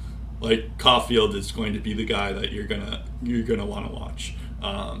Montreal, like, Caulfield is going to be the guy that you're gonna want to watch.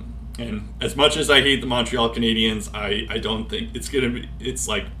 And as much as I hate the Montreal Canadiens, I don't think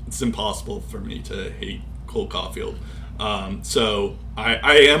it's impossible for me to hate Cole Caulfield. So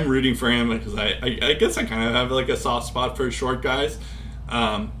I am rooting for him because I guess I kind of have like a soft spot for short guys.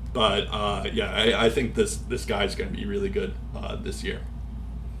 I think this guy's going to be really good this year.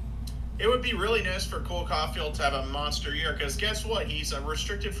 It would be really nice for Cole Caulfield to have a monster year because guess what? He's a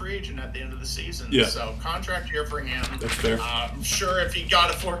restricted free agent at the end of the season. Yeah. So contract year for him. That's fair. I'm sure if he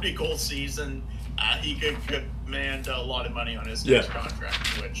got a 40-goal season, he could command a lot of money on his next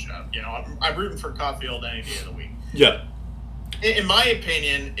contract, which, I'm rooting for Caulfield any day of the week. Yeah. In my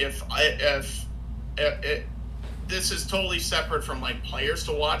opinion, if this is totally separate from like players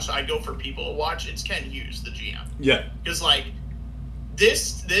to watch, I go for people to watch. It's Ken Hughes, the GM. Yeah. Because like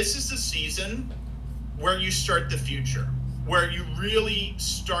this is the season where you start the future, where you really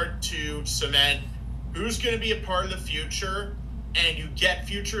start to cement who's going to be a part of the future, and you get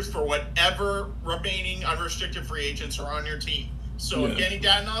futures for whatever remaining unrestricted free agents are on your team. So Evgeny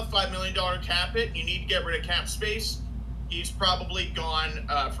Dadonov, $5 million cap hit, you need to get rid of cap space. He's probably gone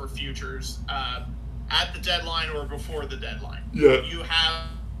for futures at the deadline or before the deadline. Yeah. You have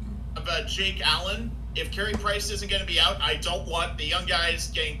Jake Allen. If Carey Price isn't going to be out, I don't want the young guys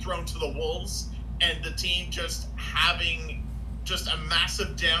getting thrown to the wolves and the team just having just a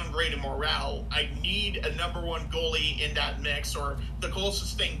massive downgrade in morale. I need a number one goalie in that mix, or the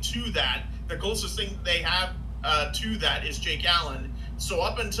closest thing to that. The closest thing they have to that is Jake Allen. So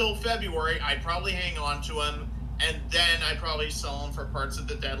up until February, I'd probably hang on to him, and then I'd probably sell him for parts of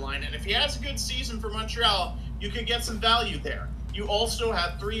the deadline. And if he has a good season for Montreal, you could get some value there. You also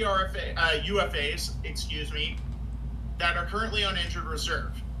have 3 UFAs, that are currently on injured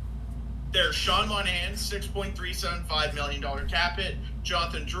reserve. There's Sean Monahan, $6.375 million cap hit.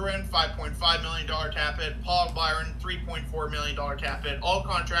 Jonathan Drouin, $5.5 million cap hit. Paul Byron, $3.4 million cap hit. All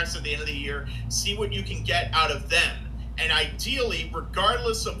contracts at the end of the year. See what you can get out of them. And ideally,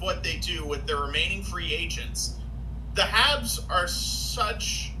 regardless of what they do with their remaining free agents, the Habs are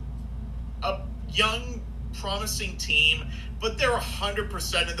such a young, promising team, but they're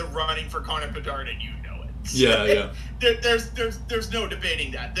 100% in the running for Connor Bedard, and you know it. Yeah. There's no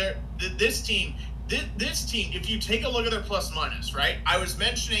debating that. This team, if you take a look at their plus minus, right? I was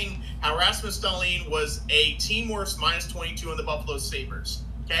mentioning how Rasmus Dahlin was a team worst minus 22 on the Buffalo Sabres.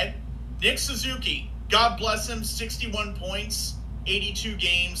 Okay, Nick Suzuki, God bless him, 61 points, 82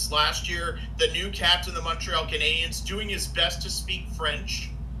 games last year. The new captain of the Montreal Canadiens, doing his best to speak French.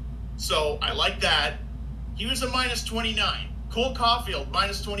 So I like that. He was a minus 29. Cole Caulfield,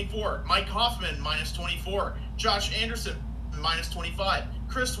 minus 24. Mike Hoffman, minus 24. Josh Anderson, minus 25.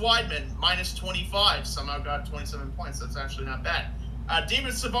 Chris Weidman, minus 25. Somehow got 27 points. That's actually not bad.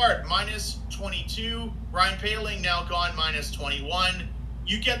 David Savard, minus 22. Ryan Poehling, now gone, minus 21.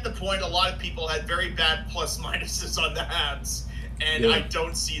 You get the point. A lot of people had very bad plus minuses on the Habs. And I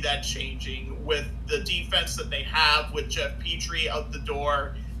don't see that changing with the defense that they have, with Jeff Petrie out the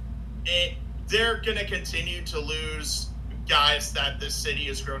door. They're going to continue to lose guys that this city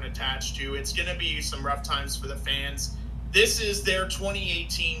has grown attached to. It's going to be some rough times for the fans. This is their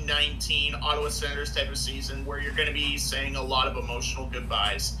 2018-19 Ottawa Senators type of season where you're going to be saying a lot of emotional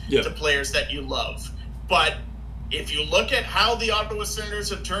goodbyes to players that you love. But if you look at how the Ottawa Senators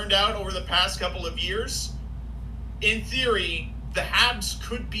have turned out over the past couple of years, in theory, the Habs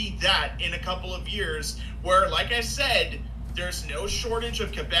could be that in a couple of years where, like I said, there's no shortage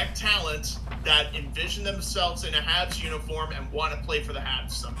of Quebec talent that envision themselves in a Habs uniform and want to play for the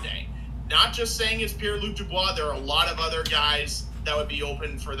Habs someday. Not just saying it's Pierre-Luc Dubois. There are a lot of other guys that would be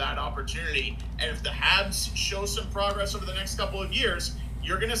open for that opportunity. And if the Habs show some progress over the next couple of years,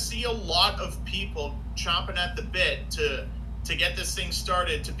 you're going to see a lot of people chomping at the bit to get this thing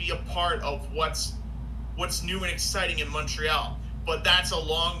started, to be a part of what's new and exciting in Montreal. But that's a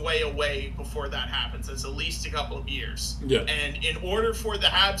long way away before that happens. It's at least a couple of years. Yeah. And in order for the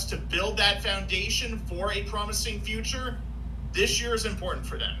Habs to build that foundation for a promising future, this year is important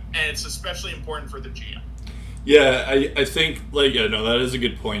for them. And it's especially important for the GM. Yeah, I think, that is a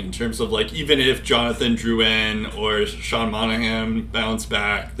good point in terms of, even if Jonathan Drouin or Sean Monahan bounce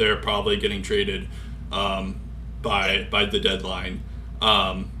back, they're probably getting traded by the deadline.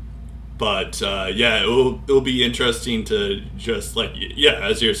 But it'll be interesting to just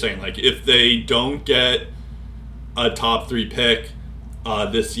as you're saying, if they don't get a top 3 pick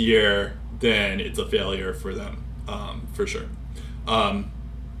this year, then it's a failure for them, for sure.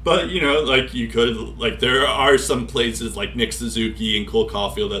 But you could there are some places like Nick Suzuki and Cole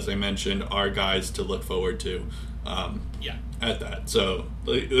Caulfield, as I mentioned, are guys to look forward to. At that, so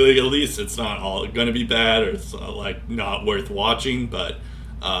at least it's not all going to be bad or it's not worth watching, but.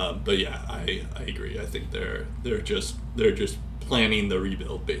 But yeah, I agree. I think they're just planning the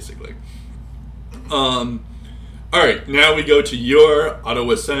rebuild basically. All right, now we go to your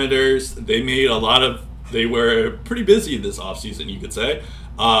Ottawa Senators. They were pretty busy this offseason, you could say.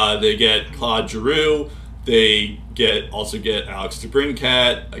 They get Claude Giroux. They also get Alex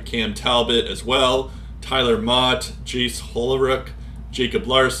DeBrincat, Cam Talbot as well, Tyler Mott, Jace Holleruck, Jacob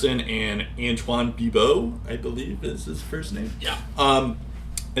Larson, and Antoine Bibeau, I believe is his first name. Yeah.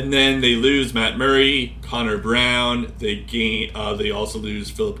 And then they lose Matt Murray, Connor Brown. They also lose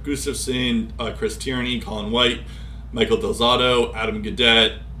Philip Gustafson, Chris Tierney, Colin White, Michael Del Zotto, Adam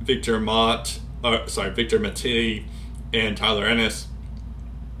Gaudette, Victor Mattei, and Tyler Ennis.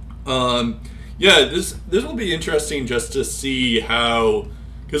 This will be interesting just to see how,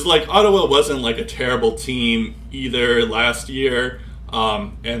 because like Ottawa wasn't like a terrible team either last year,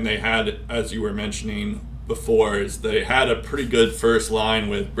 and they had, as you were mentioning before, is they had a pretty good first line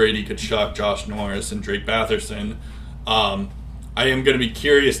with Brady Tkachuk, Josh Norris, and Drake Batherson. I am going to be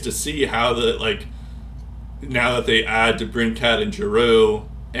curious to see how now that they add DeBrincat and Giroux,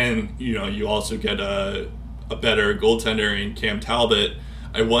 and you also get a better goaltender in Cam Talbot.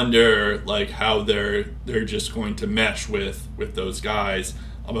 I wonder how they're just going to mesh with those guys.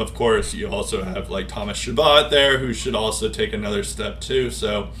 Of course, you also have Thomas Chabot there, who should also take another step too.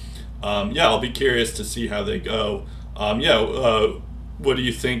 So, I'll be curious to see how they go. What do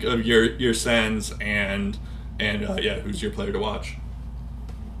you think of your Sens and who's your player to watch?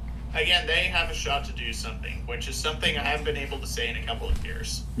 Again, they have a shot to do something, which is something I haven't been able to say in a couple of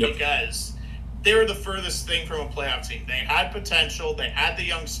years. Yep. Because they were the furthest thing from a playoff team. They had potential, they had the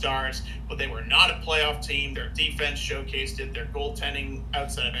young stars, but they were not a playoff team. Their defense showcased it. Their goaltending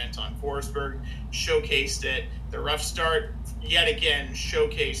outside of Anton Forsberg showcased it. The rough start, yet again,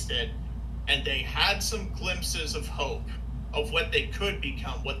 showcased it. And they had some glimpses of hope of what they could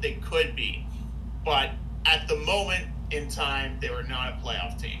become, what they could be. But at the moment in time, they were not a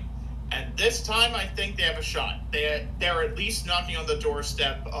playoff team. And this time, I think they have a shot. They're at least knocking on the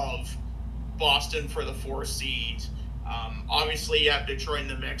doorstep of Boston for the 4 seed. Obviously, you have Detroit in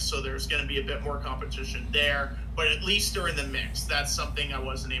the mix, so there's going to be a bit more competition there. But at least they're in the mix. That's something I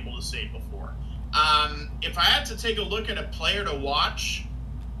wasn't able to say before. If I had to take a look at a player to watch,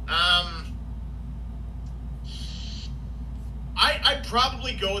 I'd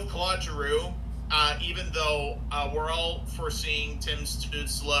probably go with Claude Giroux. Even though we're all foreseeing Tim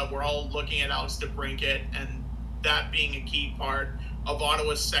Stützle, we're all looking at Alex DeBrincat, and that being a key part of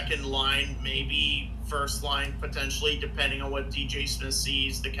Ottawa's second line, maybe first line potentially, depending on what DJ Smith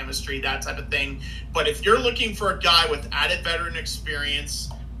sees, the chemistry, that type of thing. But if you're looking for a guy with added veteran experience,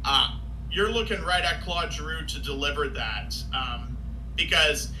 you're looking right at Claude Giroux to deliver that,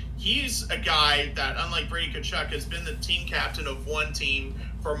 because he's a guy that, unlike Brady Tkachuk, has been the team captain of one team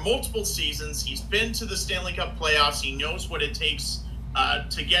for multiple seasons. He's been to the Stanley Cup playoffs. He knows what it takes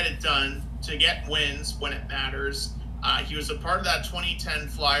to get it done, to get wins when it matters. He was a part of that 2010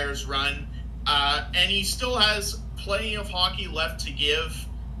 Flyers run, and he still has plenty of hockey left to give.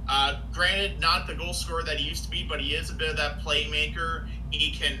 Granted, not the goal scorer that he used to be, but he is a bit of that playmaker.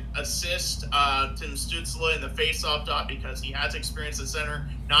 He can assist Tim Stützle in the faceoff dot because he has experience at center.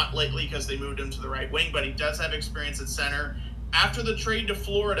 Not lately because they moved him to the right wing, but he does have experience at center. After the trade to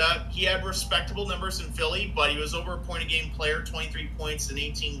Florida, he had respectable numbers in Philly, but he was over a point-a-game player, 23 points in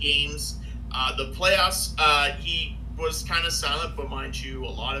 18 games. The playoffs, he was kind of silent, but mind you, a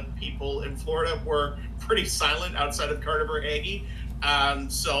lot of people in Florida were pretty silent outside of Carter Verhaeghe.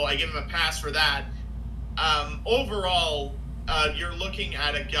 So I give him a pass for that. Overall, you're looking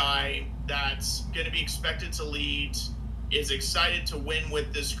at a guy that's going to be expected to lead, is excited to win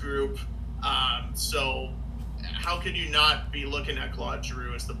with this group. So how could you not be looking at Claude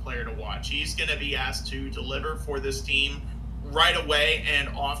Giroux as the player to watch? He's going to be asked to deliver for this team right away and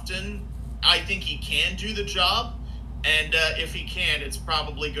often. I think he can do the job, and if he can, it's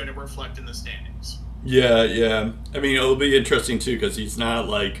probably going to reflect in the standings. Yeah. I mean, it'll be interesting, too, because he's not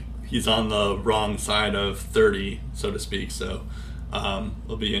he's on the wrong side of 30, so to speak, so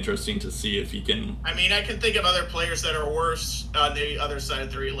it'll be interesting to see if he can... I mean, I can think of other players that are worse on the other side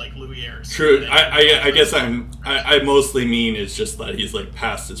of 30, like Louis Ayres. True. I guess I mostly mean is just that he's,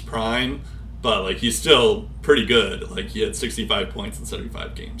 past his prime, but, he's still pretty good. He had 65 points in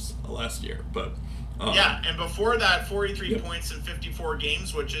 75 games last year, but... yeah, and before that, 43 points in 54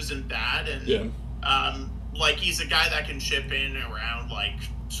 games, which isn't bad, and... Yeah. He's a guy that can chip in around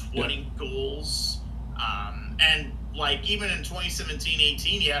 20 goals, and even in 2017-18,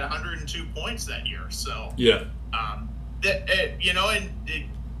 he had 102 points that year. So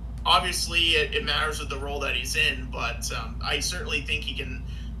obviously it matters with the role that he's in, but I certainly think he can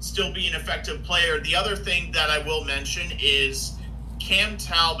still be an effective player. The other thing that I will mention is Cam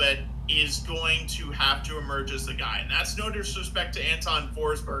Talbot is going to have to emerge as the guy. And that's no disrespect to Anton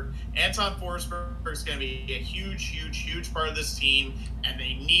Forsberg. Anton Forsberg is going to be a huge part of this team, and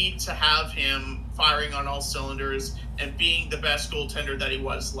they need to have him firing on all cylinders and being the best goaltender that he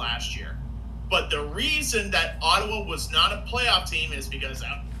was last year. But the reason that Ottawa was not a playoff team is because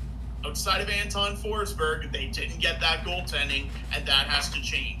outside of Anton Forsberg, they didn't get that goaltending, and that has to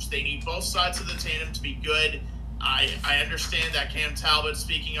change. They need both sides of the tandem to be good. I understand that Cam Talbot,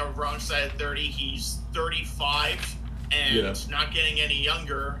 speaking of wrong side of 30, he's 35 and not getting any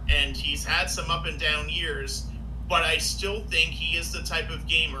younger, and he's had some up and down years, but I still think he is the type of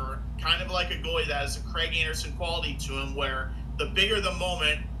gamer, kind of like a goalie that has a Craig Anderson quality to him, where the bigger the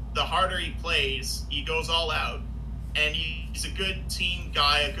moment, the harder he plays, he goes all out, and he's a good team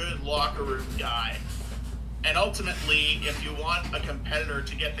guy, a good locker room guy. And ultimately, if you want a competitor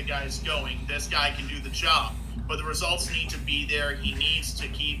to get the guys going, this guy can do the job. But the results need to be there. He needs to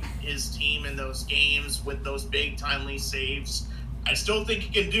keep his team in those games with those big, timely saves. I still think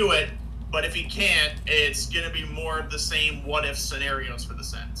he can do it, but if he can't, it's going to be more of the same what-if scenarios for the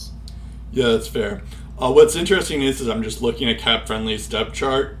Sens. Yeah, that's fair. What's interesting is I'm just looking at Cap Friendly's depth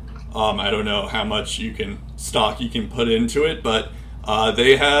chart. I don't know how much you can put into it, but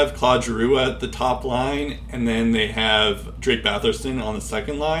they have Claude Giroux at the top line, and then they have Drake Batherson on the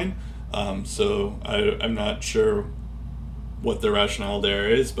second line. So I'm not sure what the rationale there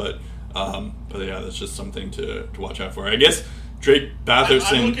is, but yeah, that's just something to watch out for. I guess Drake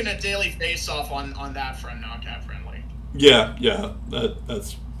Batherson. I'm looking at daily face-off on that front, not Cap Friendly. Yeah,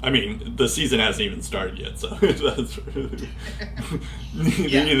 that's. I mean, the season hasn't even started yet, so that's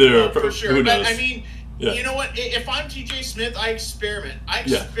neither. For sure. Who knows? But I mean, you know what? If I'm TJ Smith, I experiment.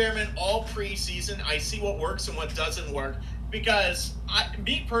 All preseason. I see what works and what doesn't work. Because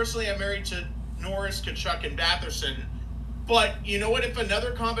me personally, I'm married to Norris, Tkachuk, and Batherson. But you know what? If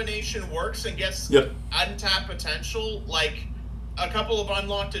another combination works and gets untapped potential, like a couple of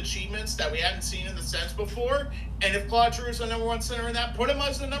unlocked achievements that we hadn't seen in the Sens before, and if Claude Giroux is the number one center in that, put him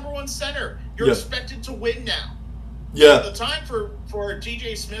as the number one center. You're expected to win now. Yeah. The time for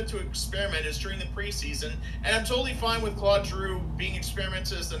TJ Smith to experiment is during the preseason, and I'm totally fine with Claude Giroux being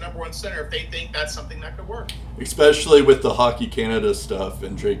experimented as the number one center if they think that's something that could work. Especially with the Hockey Canada stuff,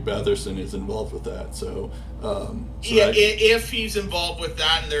 and Drake Batherson is involved with that. If he's involved with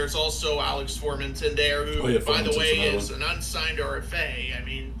that, and there's also Alex Formanton there, who, by the way, is an unsigned RFA. I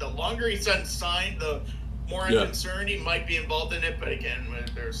mean, the longer he's unsigned, the more I'm concerned he might be involved in it, but again,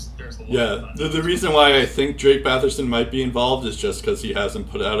 there's a lot. The reason why I think Drake Batherson might be involved is just because he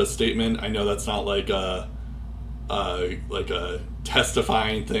hasn't put out a statement. I know that's not like a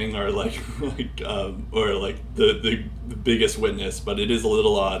testifying thing or the biggest witness, but it is a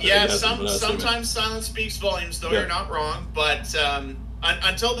little odd. Yeah, sometimes silence speaks volumes, though. You're not wrong, but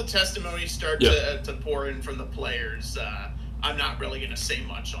until the testimonies start to pour in from the players, I'm not really going to say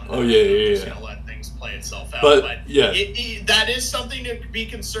much on that. I'm just going to let things play itself out. But that is something to be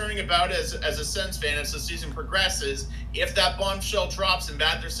concerning about as a Sens fan as the season progresses. If that bombshell drops and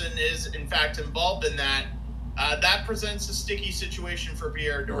Batherson is, in fact, involved in that, that presents a sticky situation for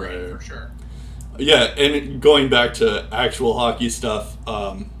Pierre Dorion, for sure. Yeah, and going back to actual hockey stuff,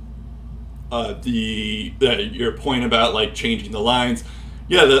 your point about, like, changing the lines,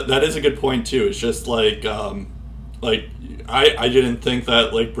 that is a good point, too. It's just, I didn't think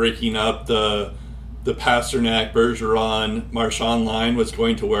that, like, breaking up the Pasternak, Bergeron, Marchand line was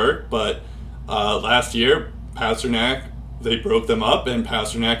going to work, but last year, Pasternak, they broke them up, and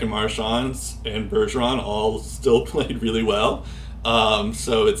Pasternak and Marchand and Bergeron all still played really well.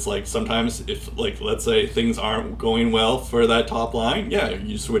 So it's like sometimes if, like, let's say things aren't going well for that top line,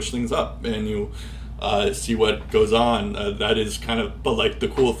 you switch things up and you see what goes on. That is kind of, but, like, the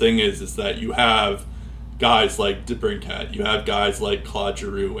cool thing is that you have guys like DeBrincat, you have guys like Claude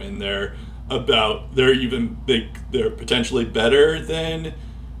Giroux, and they're potentially better than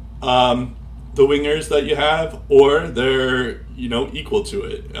the wingers that you have, or they're equal to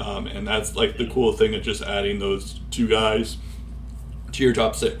it, and that's, like, the cool thing of just adding those two guys to your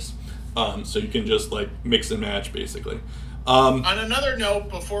top six, so you can just, like, mix and match basically. On another note,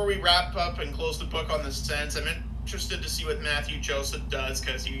 before we wrap up and close the book on the Sens, I'm interested to see what Matthew Joseph does,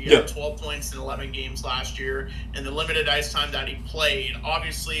 because he had 12 points in 11 games last year, and the limited ice time that he played.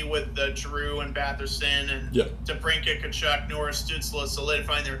 Obviously, with the Giroux and Batherson and DeBrincat, Tkachuk, Norris, Stützle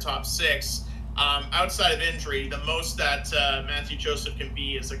solidifying their top six. Outside of injury, the most that Matthew Joseph can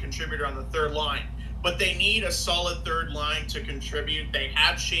be is a contributor on the third line. but they need a solid third line to contribute. They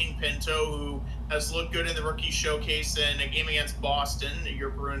have Shane Pinto, who has looked good in the rookie showcase in a game against Boston, your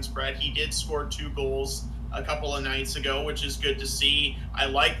Bruins, Brett. He did score 2 goals a couple of nights ago, which is good to see. I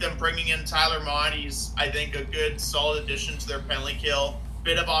like them bringing in Tyler Mott. He's, I think, a good, solid addition to their penalty kill.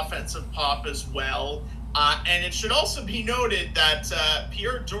 Bit of offensive pop as well. And it should also be noted that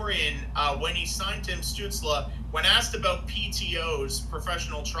Pierre Dorion, when he signed Tim Stützle, when asked about PTOs,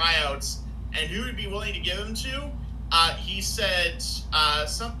 professional tryouts, and who would be willing to give them to, he said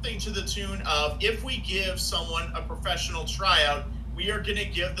something to the tune of, if we give someone a professional tryout, we are going to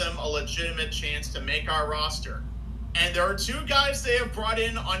give them a legitimate chance to make our roster. And there are 2 guys they have brought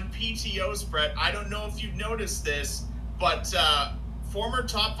in on PTOs, Brett. I don't know if you've noticed this, but former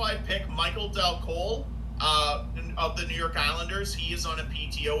top 5 pick Michael Del Cole of the New York Islanders, he is on a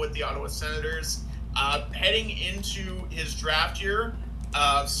PTO with the Ottawa Senators. Heading into his draft year,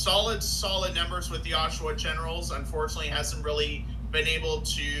 solid numbers with the Oshawa Generals. Unfortunately, hasn't really been able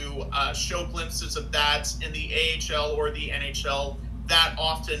to show glimpses of that in the AHL or the NHL that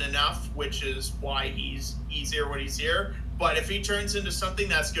often enough, which is why he's here when he's here. But if he turns into something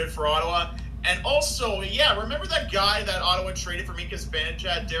that's good for Ottawa, and also, remember that guy that Ottawa traded for Mika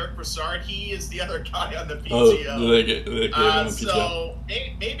Zibanejad, Derek Brassard? He is the other guy on the PTO. Oh, they gave him a PTO. So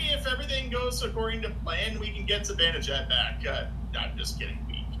maybe if everything goes according to plan, we can get Zibanejad back. I'm just kidding.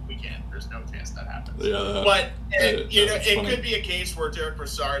 We can't. There's no chance that happens. Yeah, but it funny. could be a case where Derek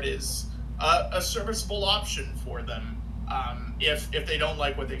Brassard is a serviceable option for them. If they don't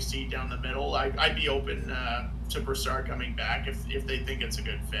like what they see down the middle, I'd be open to Brassard coming back if they think it's a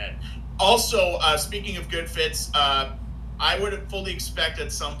good fit. Also, speaking of good fits, I would fully expect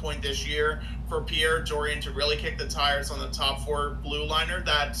at some point this year for Pierre Dorion to really kick the tires on the top 4 blue liner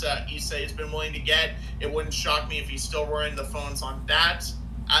that Issei has been willing to get. It wouldn't shock me if he's still roaring the phones on that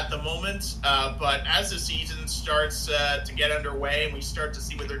at the moment. But as the season starts to get underway and we start to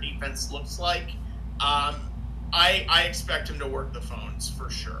see what their defense looks like, I expect him to work the phones for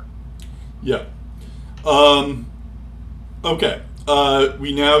sure. Yeah. Okay.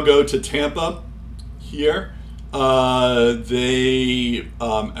 We now go to Tampa here. They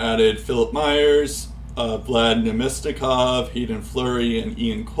added Philip Myers, Vlad Nemestikov, Hayden Fleury, and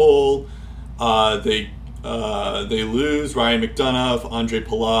Ian Cole. They lose Ryan McDonough, Andre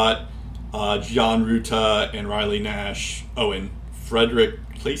Palat, John Ruta, and Riley Nash. Oh, and Frederick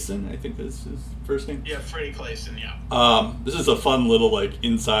Clayson, I think that's his first name. Yeah, Freddie Clayson, yeah. This is a fun little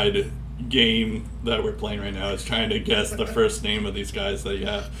inside game that we're playing right now. Is trying to guess the first name of these guys that you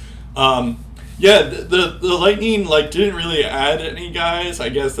have. The Lightning didn't really add any guys. I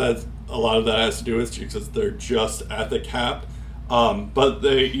guess that a lot of that has to do with because they're just at the cap. But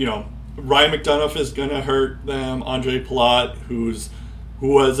they, Ryan McDonough is gonna hurt them. Andre Palat, who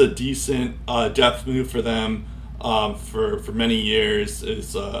was a decent depth move for them for many years,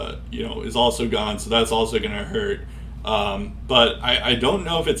 is also gone. So that's also gonna hurt. But I don't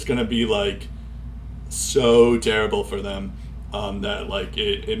know if it's gonna be so terrible for them that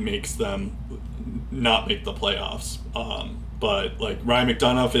it makes them not make the playoffs. But Ryan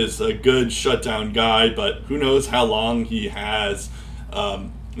McDonough is a good shutdown guy, but who knows how long he has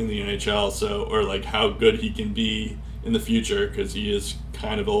in the NHL, or how good he can be in the future, because he is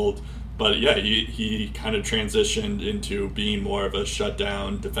kind of old. But yeah, he kind of transitioned into being more of a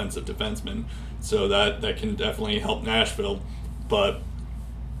shutdown defensive defenseman, so that can definitely help Nashville. But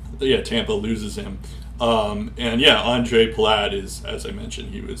yeah, Tampa loses him. And yeah, Andre Palat is, as I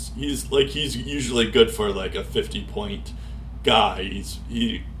mentioned, he's usually good for a 50-point guy.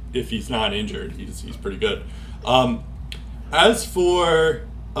 If he's not injured, he's pretty good. As for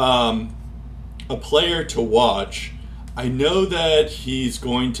a player to watch, I know that he's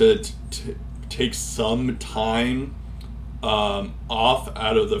going to take some time off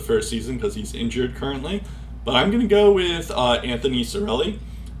out of the first season because he's injured currently, but I'm going to go with Anthony Cirelli.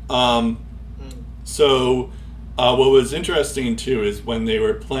 So what was interesting too is when they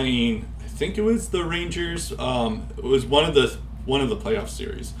were playing, I think it was the Rangers. It was one of the playoff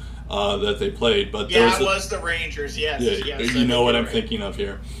series that they played. But yeah, it was the Rangers. Yes, yes. You know what I'm thinking of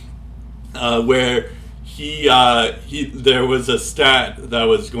here, where he there was a stat that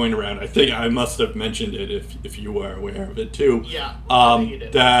was going around. I think I must have mentioned it if you were aware of it too. Yeah.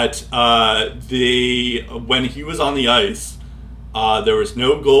 That when he was on the ice, there was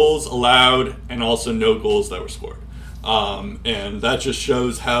no goals allowed and also no goals that were scored. And that just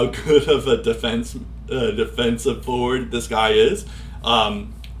shows how good of a defensive forward this guy is.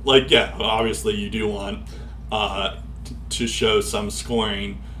 Obviously you do want to show some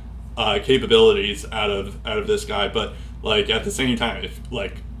scoring capabilities out of this guy, but at the same time, if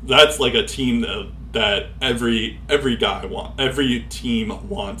that's a team that every team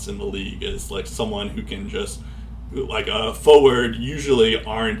wants in the league is like someone who can just like a forward usually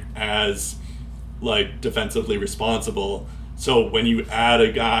aren't as like defensively responsible. So when you add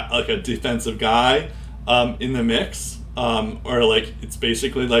a guy like a defensive guy in the mix, or like it's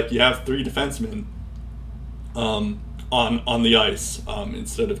basically like you have 3 defensemen on the ice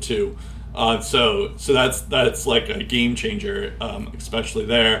instead of 2. So that's like a game changer, especially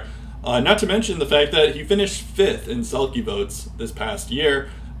there. Not to mention the fact that he finished 5th in Selke votes this past year.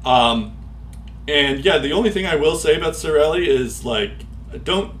 And yeah, the only thing I will say about Cirelli is like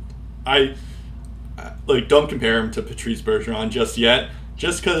don't compare him to Patrice Bergeron just yet,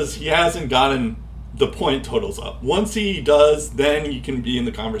 just because he hasn't gotten the point totals up. Once he does, then you can be in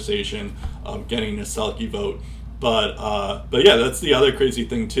the conversation of getting a Selke vote. But yeah, that's the other crazy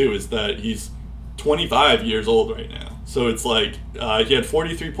thing too, is that he's 25 years old right now. So it's like he had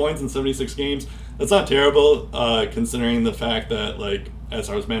 43 points in 76 games. That's not terrible, considering the fact that, like, as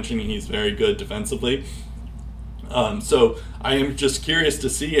I was mentioning, he's very good defensively. So I am just curious to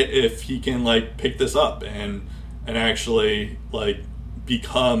see if he can like pick this up and actually like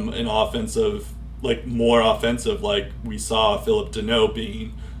become an offensive, like more offensive, like we saw Philip Deneau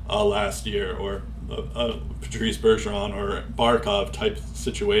being last year, or a Patrice Bergeron or Barkov type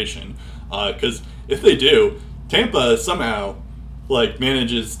situation. Because if they do, Tampa somehow like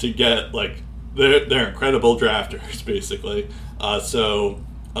manages to get like they're incredible drafters basically. So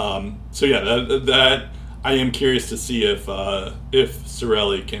yeah, that I am curious to see if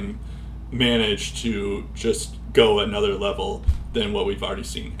Cirelli can manage to just go another level than what we've already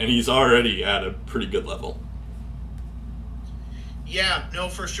seen, and he's already at a pretty good level. Yeah, no,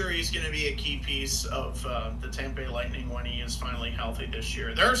 for sure he's going to be a key piece of the Tampa Bay Lightning when he is finally healthy this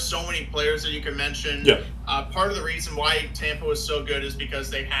year. There are so many players that you can mention. Yeah. Part of the reason why Tampa was so good is because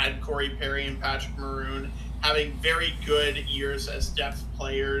they had Corey Perry and Patrick Maroon having very good years as depth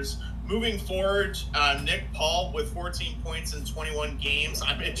players. Moving forward, Nick Paul with 14 points in 21 games.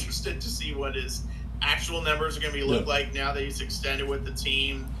 I'm interested to see what his actual numbers are going to look like now that he's extended with the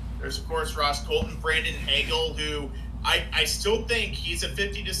team. There's, of course, Ross Colton, Brandon Hagel, who I still think he's a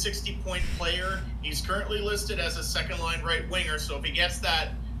 50 to 60 point player. He's currently listed as a second line right winger, so if he gets that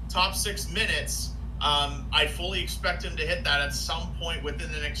top 6 minutes, I fully expect him to hit that at some point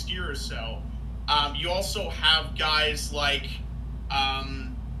within the next year or so. You also have guys like,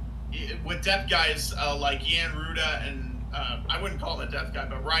 with depth guys like Jan Ruda and I wouldn't call him a depth guy,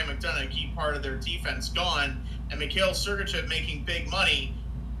 but Ryan McDonough, a key part of their defense, gone, and Mikhail Sergachev making big money.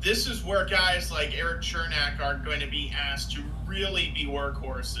 This is where guys like Eric Chernak are going to be asked to really be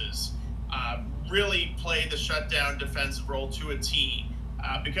workhorses, really play the shutdown defensive role to a T.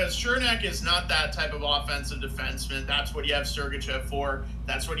 Because Chernak is not that type of offensive defenseman. That's what you have Sergachev for.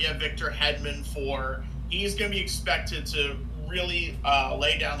 That's what you have Victor Hedman for. He's going to be expected to really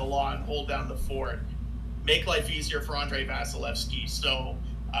lay down the law and hold down the fort, make life easier for Andrei Vasilevsky. So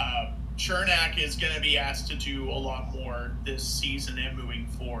Chernak is going to be asked to do a lot more this season and moving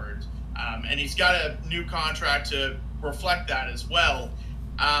forward. And he's got a new contract to reflect that as well.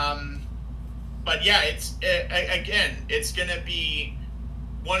 But yeah, it's going to be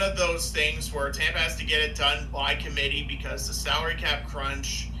one of those things where Tampa has to get it done by committee because the salary cap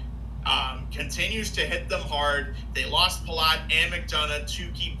crunch continues to hit them hard. They lost Palat and McDonough, 2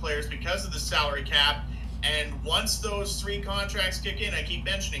 key players, because of the salary cap. And once those 3 contracts kick in, I keep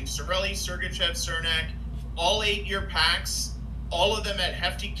mentioning Cirelli, Sergachev, Cernak, all 8-year packs, all of them at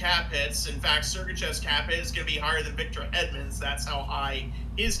hefty cap hits. In fact, Sergachev's cap hit is going to be higher than Victor Hedman's. That's how high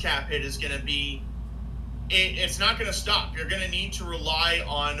his cap hit is going to be. It's not going to stop. You're going to need to rely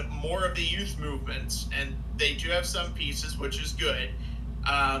on more of the youth movements, and they do have some pieces, which is good.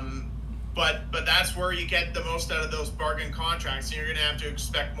 But that's where you get the most out of those bargain contracts, and you're going to have to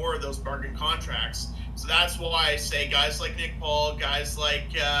expect more of those bargain contracts. So that's why I say guys like Nick Paul, guys like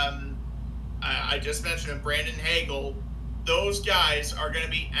I just mentioned Brandon Hagel, those guys are going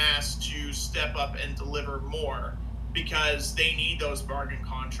to be asked to step up and deliver more because they need those bargain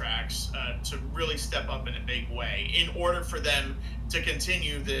contracts to really step up in a big way in order for them to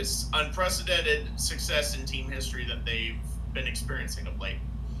continue this unprecedented success in team history that they've been experiencing of late.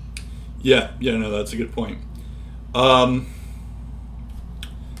 Yeah, no, that's a good point. All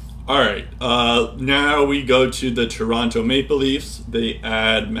right, now we go to the Toronto Maple Leafs. They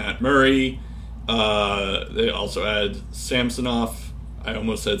add Matt Murray. They also add Samsonov. I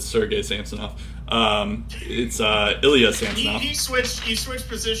almost said Sergei Samsonov. It's Ilya Samsonov. He switched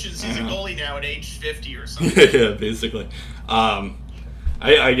positions. He's a goalie now at age 50 or something. Yeah, basically.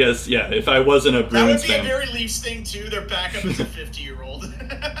 I guess, yeah, if I wasn't a Bruins fan... That would be fan, a very Leafs thing, too. Their backup is a 50-year-old.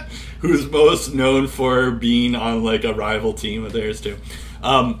 who's most known for being on, like, a rival team of theirs, too.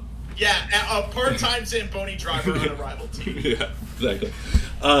 Yeah, a part-time Zamboni driver on a rival team. Yeah, exactly.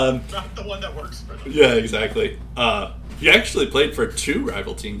 Not the one that works for them. Yeah, exactly. He actually played for 2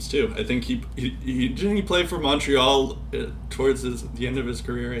 rival teams too. I think he didn't he play for Montreal towards the end of his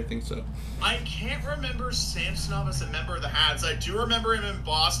career. I think so. I can't remember Samsonov as a member of the Habs. I do remember him in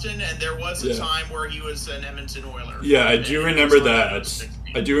Boston, and there was a time where he was an Edmonton Oiler. Yeah, I do remember that.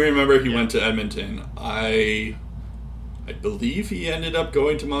 I do remember he went to Edmonton. I believe he ended up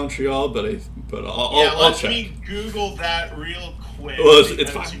going to Montreal, but I'll check. Let me Google that real quick. Well, it's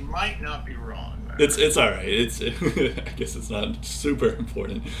fine. You might not be wrong. It's all right. I guess it's not super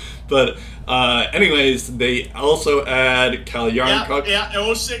important, but anyways, they also add Cal Yarncrook. Yeah,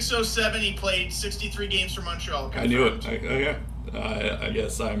 06-07, he played 63 games for Montreal. Confirmed. I knew it. I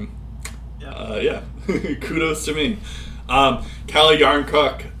guess I'm. Yeah. Kudos to me. Cal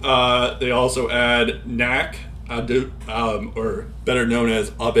Yarncrook. They also add Knack, or better known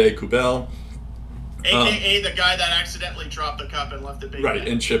as Abe Kubel. AKA the guy that accidentally dropped the cup and left it big. Right,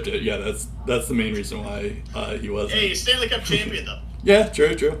 and chipped it. Yeah, that's the main reason why he wasn't. Hey, Stanley Cup champion, though. Yeah, true.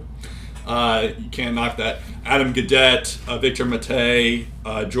 You can't knock that. Adam Gaudette, Victor Mate,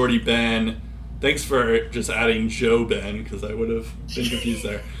 Jordy Ben. Thanks for just adding Joe Ben, because I would have been confused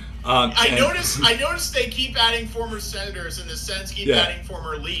there. I noticed they keep adding former Senators, in the sense keep adding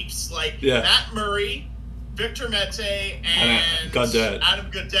former Leafs. Like Matt Murray, Victor Mete, and Adam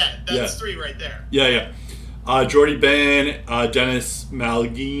Gaudette. That's 3 right there. Yeah. Jordy Ben, Denis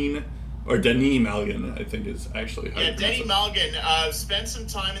Malgin, or Denis Malgin, I think is actually how you Denis Malgin spent some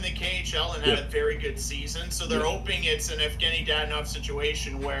time in the KHL and had a very good season. So they're hoping it's an Evgeny Dadonov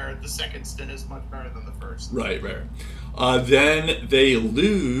situation where the second stint is much better than the first. Right. Then they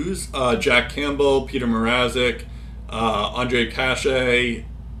lose Jack Campbell, Peter Mrazek, Andre Cachet,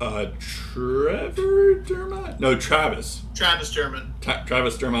 Trevor Dermott? No, Travis. Travis Dermott.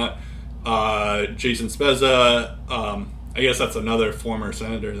 Travis Dermott. Jason Spezza. I guess that's another former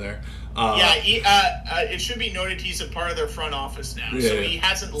Senator there. It should be noted he's a part of their front office now. He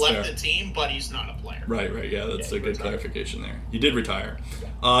hasn't left the team, but he's not a player. Right. Yeah, that's a good clarification there. He did retire.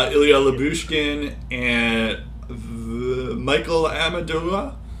 Ilya Lyubushkin and Michael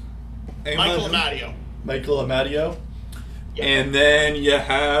Amadio. Michael Amadio. Yep. And then you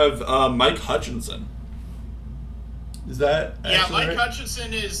have Mike Hutchinson. Is that Mike right?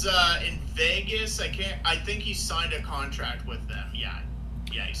 Hutchinson is in Vegas. I think he signed a contract with them. Yeah,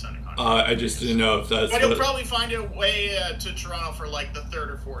 he signed a contract. I just didn't know if that's. But he'll probably find a way to Toronto for like the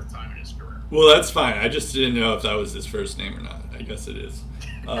 3rd or 4th time in his career. Well, that's fine. I just didn't know if that was his first name or not. I guess it is.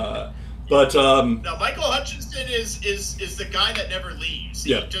 But no, Michael Hutchinson is the guy that never leaves.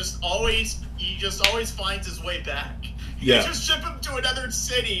 He just always finds his way back. You just ship him to another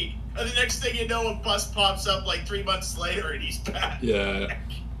city, and the next thing you know, a bus pops up like 3 months later, and he's back. Yeah.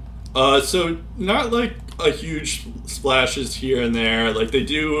 So not like a huge splashes here and there. Like they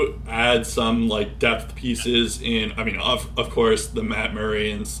do add some like depth pieces in. I mean, of course, the Matt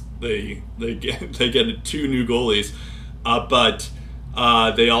Murrayans. They get 2 new goalies, but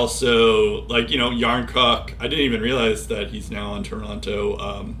they also Yarncrook. I didn't even realize that he's now on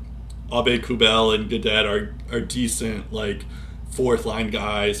Toronto. Abe Kubel and Gaudette are decent, like 4th line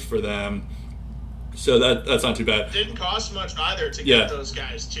guys for them. So that's not too bad. It didn't cost much either to get those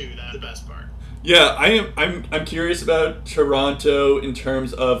guys too. That's the best part. Yeah, I'm curious about Toronto in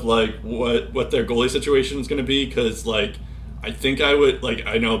terms of like what their goalie situation is going to be, because like I think I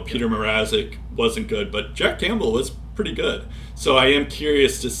know Peter Mrazek wasn't good, but Jack Campbell was pretty good. So I am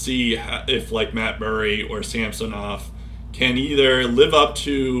curious to see if like Matt Murray or Samsonov can either live up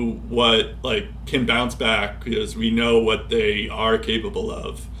to what, like, can bounce back, because we know what they are capable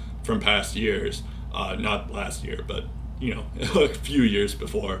of from past years, not last year, but, a few years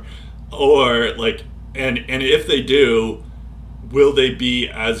before, or, like, and if they do, will they be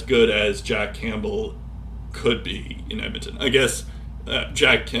as good as Jack Campbell could be in Edmonton? I guess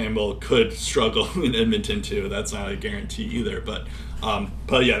Jack Campbell could struggle in Edmonton, too. That's not a guarantee either, but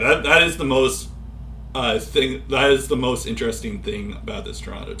yeah, that is the most that is the most interesting thing about this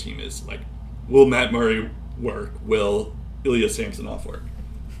Toronto team is, like, will Matt Murray work? Will Ilya Samsonov work?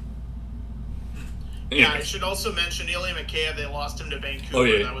 Anyways. Yeah, I should also mention Ilya Mikheyev. They lost him to Vancouver. Oh,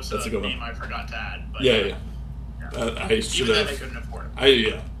 yeah, that was that's a good name one. I forgot to add. But, yeah. I should have. They couldn't afford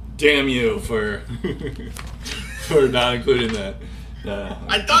it. Damn you for not including that.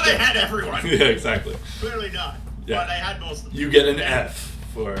 I thought I had everyone. Yeah, exactly. Clearly not. Yeah. But I had most of them. You get an F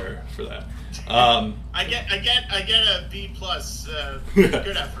for that. I get a B plus.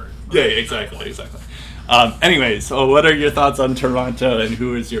 Good effort. Yeah, exactly. Anyway, so what are your thoughts on Toronto, and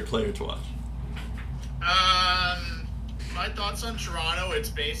who is your player to watch? My thoughts on Toronto, it's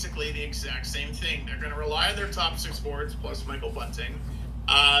basically the exact same thing. They're going to rely on their top 6 forwards plus Michael Bunting.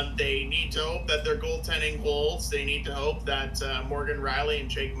 They need to hope that their goaltending holds. They need to hope that Morgan Rielly and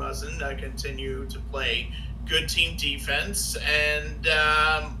Jake Muzzin continue to play good team defense, and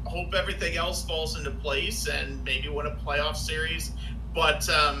hope everything else falls into place and maybe win a playoff series. But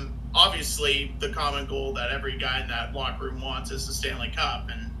obviously, the common goal that every guy in that locker room wants is the Stanley Cup,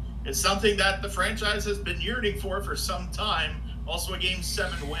 and it's something that the franchise has been yearning for some time. Also, a Game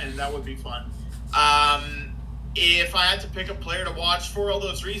 7 win, that would be fun. If I had to pick a player to watch for all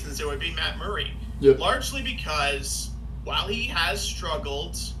those reasons, it would be Matt Murray. Yep. Largely because while he has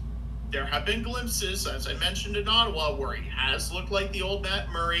struggled, there have been glimpses, as I mentioned in Ottawa, where he has looked like the old Matt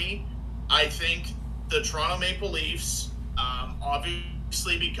Murray. I think the Toronto Maple Leafs,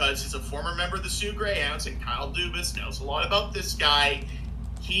 obviously because he's a former member of the Sioux Greyhounds, and Kyle Dubas knows a lot about this guy.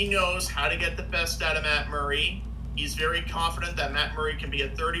 He knows how to get the best out of Matt Murray. He's very confident that Matt Murray can be a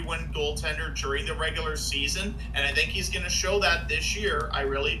 30-win goaltender during the regular season, and I think he's going to show that this year. I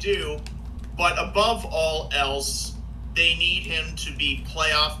really do. But above all else, they need him to be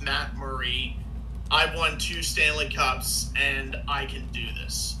playoff Matt Murray. I won 2 Stanley Cups, and I can do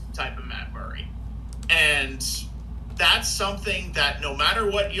this type of Matt Murray. And that's something that no matter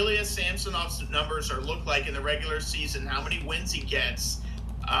what Ilya Samsonov's numbers look like in the regular season, how many wins he gets,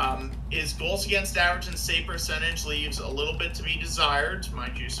 his goals against average and save percentage leaves a little bit to be desired.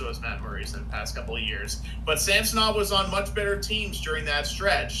 Mind you, so has Matt Murray's in the past couple of years. But Samsonov was on much better teams during that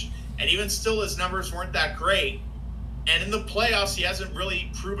stretch, and even still his numbers weren't that great. And in the playoffs, he hasn't really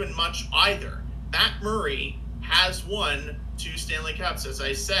proven much either. Matt Murray has won 2 Stanley Cups, as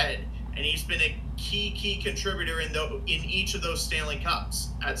I said, and he's been a key contributor in each of those Stanley Cups.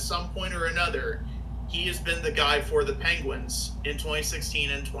 At some point or another, he has been the guy for the Penguins in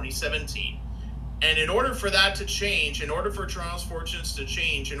 2016 and 2017. And in order for that to change, in order for Toronto's fortunes to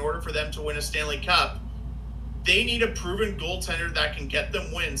change, in order for them to win a Stanley Cup, they need a proven goaltender that can get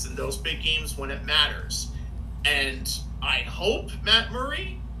them wins in those big games when it matters. And I hope Matt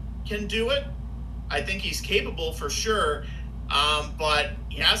Murray can do it. I think he's capable for sure, but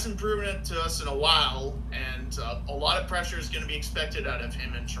he hasn't proven it to us in a while, and a lot of pressure is going to be expected out of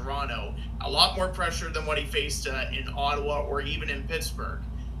him in Toronto. A lot more pressure than what he faced in Ottawa or even in Pittsburgh.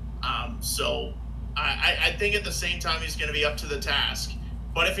 So I think at the same time he's going to be up to the task.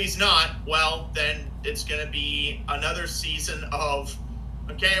 But if he's not, well, then it's going to be another season of,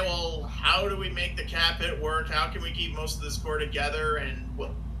 okay, well, how do we make the cap hit work? How can we keep most of this core together? And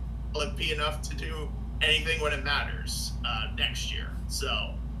will it be enough to do anything when it matters next year?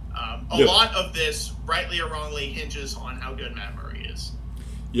 So a lot of this, rightly or wrongly, hinges on how good Matt Murray is.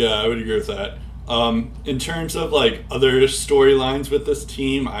 Yeah, I would agree with that. In terms of like other storylines with this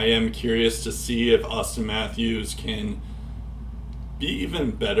team, I am curious to see if Austin Matthews can be even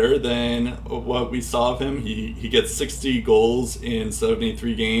better than what we saw of him. He gets 60 goals in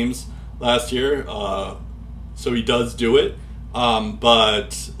 73 games last year, so he does do it.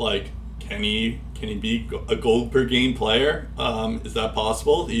 But like, can he be a goal per game player? Is that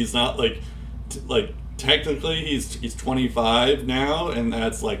possible? He's not like technically he's 25 now, and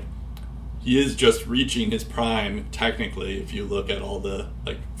that's like he is just reaching his prime technically if you look at all the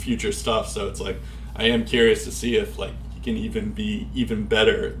like future stuff. So it's like I am curious to see if like he can even be even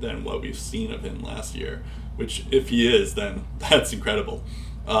better than what we've seen of him last year, which if he is, then that's incredible.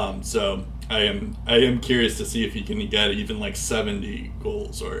 So I am curious to see if he can get even like 70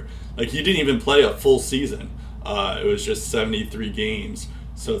 goals, or like he didn't even play a full season. It was just 73 games.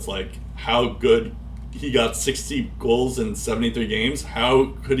 So it's like how good he got 60 goals in 73 games.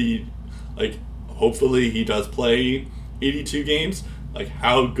 How could he, like, hopefully he does play 82 games. Like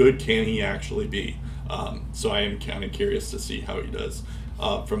how good can he actually be? So I am kind of curious to see how he does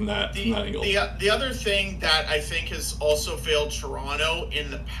from that angle. The other thing that I think has also failed Toronto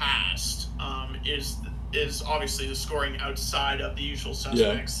in the past is obviously the scoring outside of the usual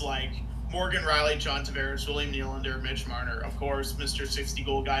suspects, like Morgan Rielly, John Tavares, William Nylander, Mitch Marner, of course, Mr.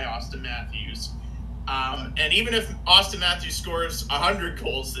 60-goal guy Austin Matthews. And even if Austin Matthews scores 100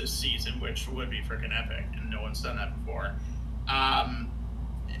 goals this season, which would be freaking epic, and no one's done that before,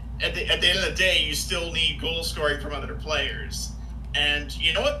 at the end of the day, you still need goal scoring from other players. And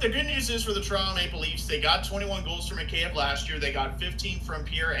you know what? The good news is for the Toronto Maple Leafs, they got 21 goals from Mikheyev last year. They got 15 from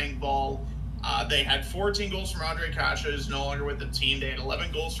Pierre Engvall. They had 14 goals from Ondrej Kase, who's no longer with the team. They had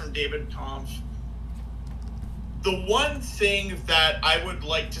 11 goals from David Kampf. The one thing that I would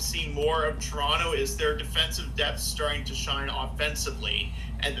like to see more of Toronto is their defensive depth starting to shine offensively.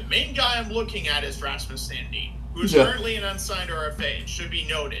 And the main guy I'm looking at is Rasmus Sandin, who's currently an unsigned RFA. It should be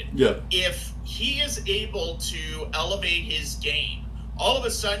noted. Yeah. If he is able to elevate his game, all of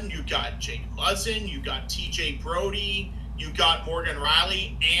a sudden you got Jake Muzzin, you got TJ Brody, you got Morgan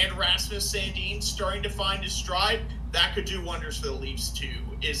Riley, and Rasmus Sandin starting to find his stride. That could do wonders for the Leafs too,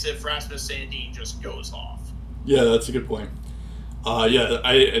 is if Rasmus Sandin just goes off. Yeah, that's a good point. I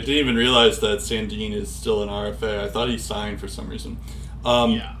didn't even realize that Sandin is still an RFA. I thought he signed for some reason.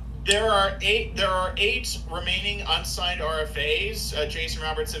 There are eight remaining unsigned RFAs, Jason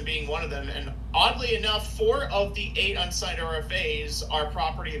Robertson being one of them. And oddly enough, 4 of the 8 unsigned RFAs are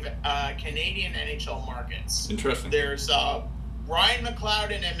property of Canadian NHL markets. Interesting. There's Ryan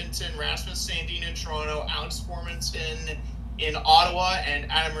McLeod in Edmonton, Rasmus Sandin in Toronto, Alex Formanton in Ottawa,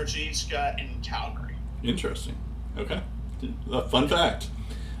 and Adam Ruzicka in Calgary. Interesting. Okay. A fun fact.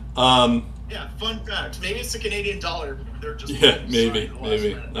 Yeah, fun fact. Maybe it's the Canadian dollar. They're just maybe.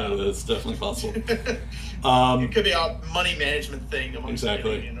 That's definitely possible. It could be a money management thing amongst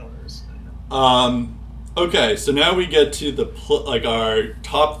Canadian owners. Okay, so now we get to our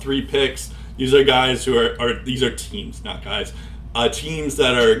top 3 picks. These are guys who these are teams, not guys. Teams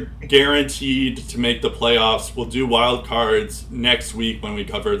that are guaranteed to make the playoffs. We'll do wild cards next week when we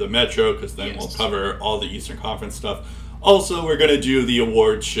cover the Metro, because then we'll cover all the Eastern Conference stuff. Also, we're going to do the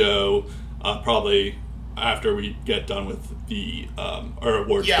award show probably after we get done with the our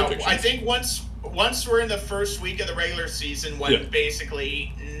awards predictions. I think once we're in the first week of the regular season, when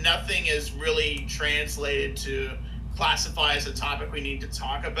basically nothing is really translated to classify as a topic we need to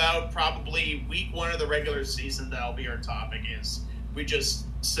talk about, probably week 1 of the regular season, that'll be our topic. Is we just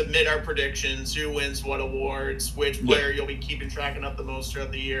submit our predictions, who wins what awards, which player you'll be keeping track of the most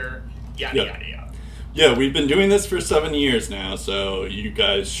throughout the year, yada. Yeah, we've been doing this for 7 years now, so you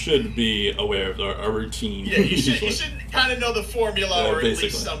guys should be aware of our routine. Yeah, you should kind of know the formula, or basically.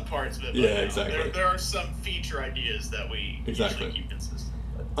 at least some parts of it. Yeah, exactly. There are some feature ideas that we usually keep consistent.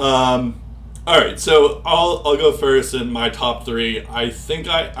 All right, so I'll go first in my top 3. I think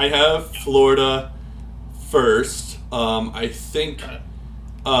I have Florida first. I think,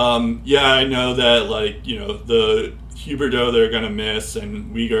 I know that, the Huberdeau they're going to miss,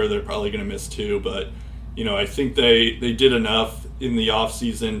 and Uyghur they're probably going to miss too, but, I think they did enough in the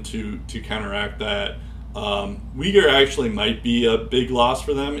offseason to counteract that. Uyghur actually might be a big loss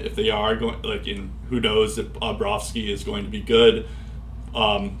for them if they are going, who knows if Bobrovsky is going to be good.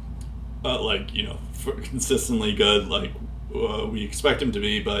 Consistently good, we expect him to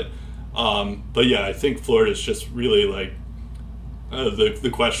be, but I think Florida's just really the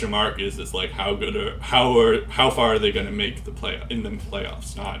question mark is how good or how far are they going to make the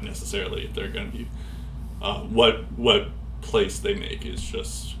playoffs? Not necessarily if they're going to be what place they make, is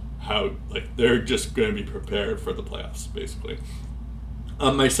just how they're just going to be prepared for the playoffs basically.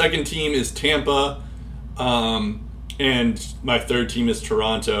 My second team is Tampa. And my third team is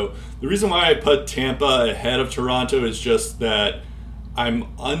Toronto. The reason why I put Tampa ahead of Toronto is just that I'm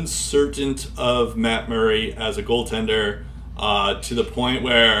uncertain of Matt Murray as a goaltender to the point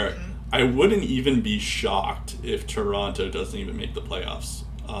where I wouldn't even be shocked if Toronto doesn't even make the playoffs.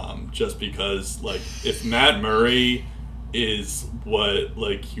 Just because, if Matt Murray is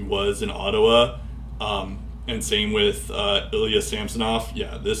what he was in Ottawa, and same with Ilya Samsonov,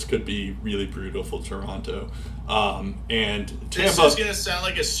 this could be really brutal for Toronto. And Tampa, this is going to sound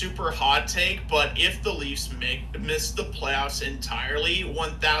like a super hot take, but if the Leafs miss the playoffs entirely,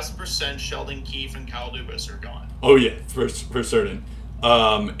 1,000% Sheldon Keefe and Kyle Dubas are gone. Oh yeah, for certain.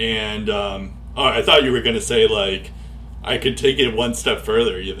 I thought you were going to say I could take it one step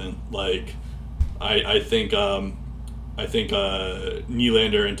further even. I think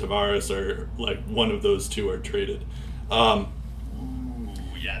Nylander and Tavares are one of those two are traded. Ooh,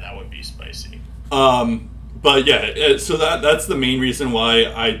 yeah, that would be spicy. But yeah, so that's the main reason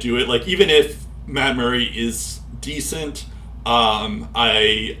why I do it. Even if Matt Murray is decent,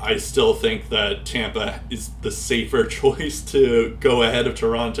 I still think that Tampa is the safer choice to go ahead of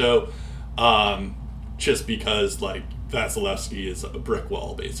Toronto, just because Vasilevsky is a brick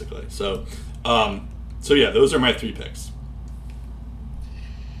wall basically. So those are my 3 picks.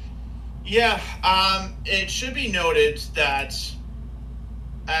 Yeah, it should be noted that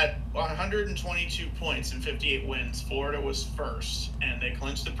at 122 points and 58 wins, Florida was first, and they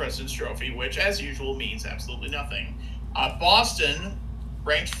clinched the President's Trophy, which, as usual, means absolutely nothing. Boston,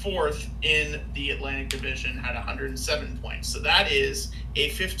 ranked 4th in the Atlantic Division, had 107 points, so that is a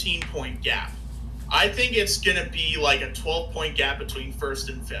 15-point gap. I think it's going to be like a 12-point gap between first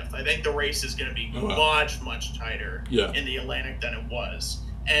and fifth. I think the race is going to be much tighter in the Atlantic than it was.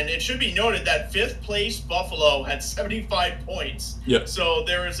 And it should be noted that fifth place Buffalo had 75 points. Yeah. So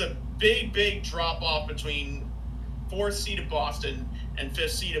there is a big drop off between fourth seeded Boston and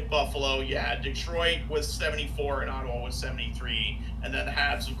fifth seeded Buffalo. Yeah, Detroit was 74 and Ottawa was 73. And then the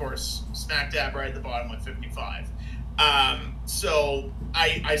Habs, of course, smack dab right at the bottom with 55. So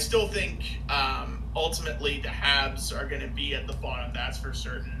I still think ultimately the Habs are going to be at the bottom, that's for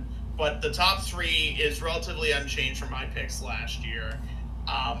certain. But the top three is relatively unchanged from my picks last year.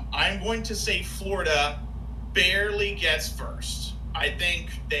 I'm going to say Florida barely gets first. I think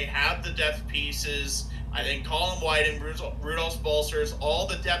they have the depth pieces. I think Colin White and Rudolph Balcers, all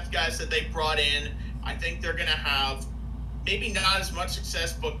the depth guys that they brought in, I think they're going to have maybe not as much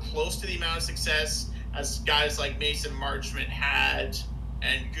success, but close to the amount of success as guys like Mason Marchment had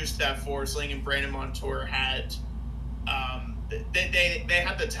and Gustav Forsling and Brandon Montour had. They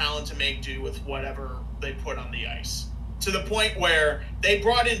have the talent to make do with whatever they put on the ice. To the point where they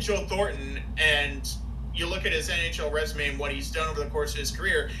brought in Joe Thornton, and you look at his NHL resume and what he's done over the course of his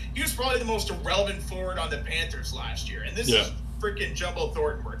career, he was probably the most irrelevant forward on the Panthers last year. And this is freaking Jumbo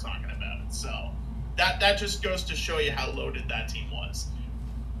Thornton we're talking about. So that just goes to show you how loaded that team was.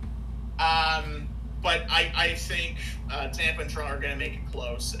 But I think Tampa and Toronto are going to make it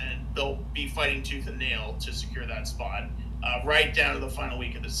close, and they'll be fighting tooth and nail to secure that spot right down to the final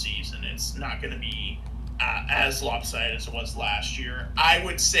week of the season. It's not going to be as lopsided as it was last year. I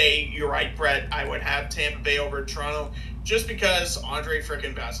would say, you're right, Brett, I would have Tampa Bay over Toronto just because Andre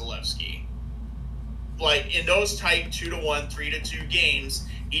frickin' Vasilevsky, like in those tight 2-1, 3-2 games,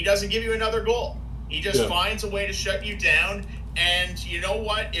 he doesn't give you another goal. He just finds a way to shut you down. And you know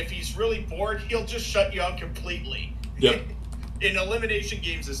what? If he's really bored, he'll just shut you out completely. Yep. In elimination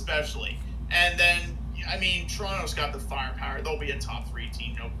games especially. And then, I mean, Toronto's got the firepower. They'll be a top 3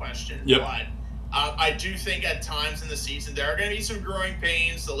 team, no question. Yep. But I do think at times in the season there are going to be some growing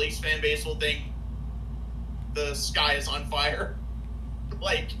pains. The Leafs fan base will think the sky is on fire.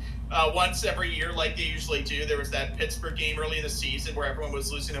 Like once every year, like they usually do. There was that Pittsburgh game early in the season where everyone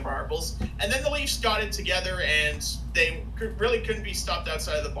was losing their marbles. And then the Leafs got it together, and they really couldn't be stopped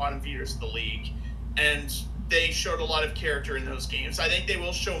outside of the bottom feeders of the league. And they showed a lot of character in those games. I think they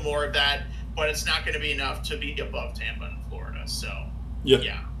will show more of that, but it's not going to be enough to be above Tampa and Florida. So,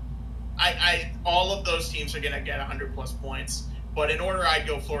 yeah. I all of those teams are going to get 100-plus points. But in order, I'd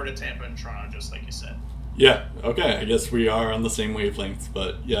go Florida, Tampa, and Toronto, just like you said. Yeah, okay. I guess we are on the same wavelengths,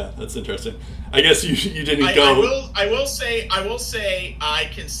 but yeah, that's interesting. I guess you didn't go. I will say I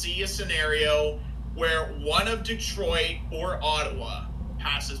can see a scenario where one of Detroit or Ottawa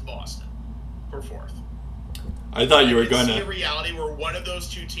passes Boston for fourth. I thought you were going to see a reality where one of those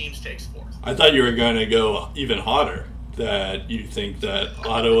two teams takes fourth. I thought you were going to go even hotter, that you think that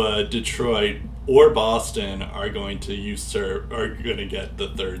Ottawa, Detroit, or Boston are going to get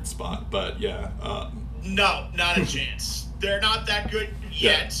the third spot. But yeah. No, not a chance. They're not that good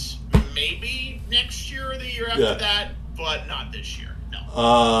yet. Yeah. Maybe next year or the year after that, but not this year.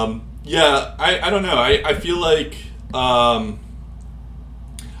 No. Yeah, I don't know. I feel like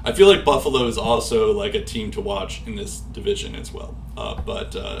Buffalo is also like a team to watch in this division as well.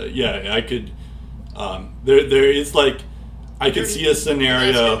 Yeah, I could. There is like I could see a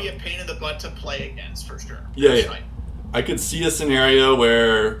scenario. That's gonna be a pain in the butt to play against for sure. Yeah. I could see a scenario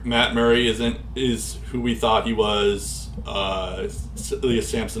where Matt Murray is who we thought he was. Ilya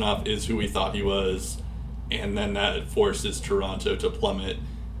Samsonov is who we thought he was, and then that forces Toronto to plummet,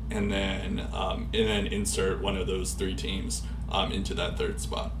 and then insert one of those 3 teams into that third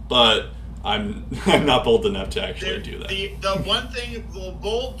spot. But I'm not bold enough to actually do that. The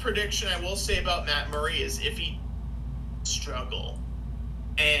bold prediction I will say about Matt Murray is if he struggle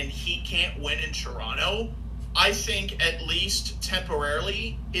and he can't win in Toronto, I think at least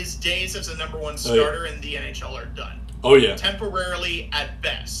temporarily his days as a number 1 starter in the NHL are done. Oh yeah, temporarily at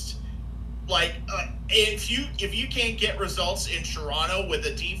best. Like if you can't get results in Toronto with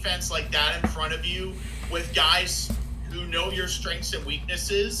a defense like that in front of you, with guys who know your strengths and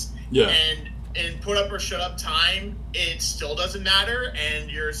weaknesses, and put up or shut up time, it still doesn't matter,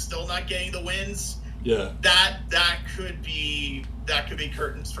 and you're still not getting the wins. Yeah, that could be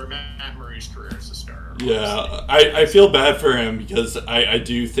curtains for Matt Murray's career as a starter. Yeah, I feel bad for him because I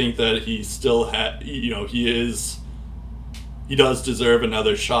do think that he still he does deserve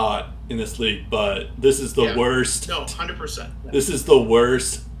another shot in this league, but this is the worst. No, 100%. This is the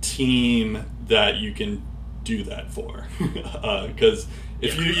worst team that you can do that for, because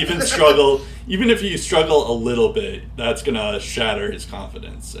if you even struggle a little bit, that's gonna shatter his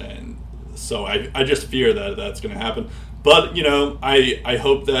confidence, and So I just fear that that's going to happen. But I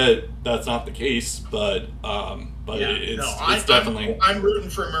hope that that's not the case. But it's definitely. I'm rooting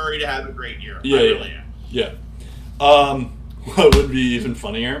for Murray to have a great year. Yeah, I really am. Yeah. What would be even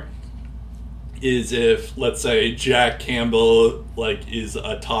funnier is if, let's say, Jack Campbell is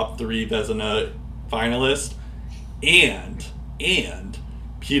a top 3 Vezina finalist, and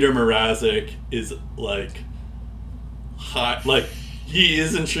Peter Mrazek is hot. He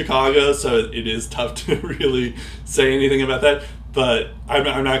is in Chicago, so it is tough to really say anything about that. But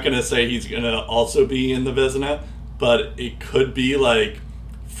I'm not going to say he's going to also be in the Vezina, but it could be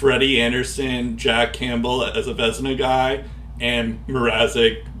Freddie Anderson, Jack Campbell as a Vezina guy, and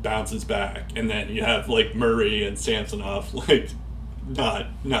Mrazek bounces back, and then you have Murray and Samsonov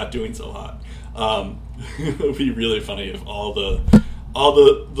not doing so hot. It would be really funny if all the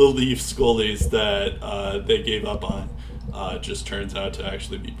Leafs goalies that they gave up on just turns out to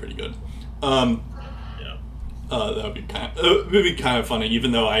actually be pretty good. That would be kind of funny,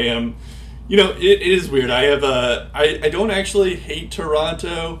 even though I am. It is weird. I don't actually hate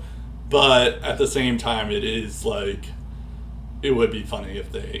Toronto, but at the same time, it is it would be funny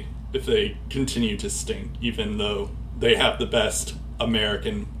if they continue to stink, even though they have the best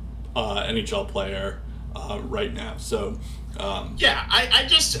American NHL player right now. So I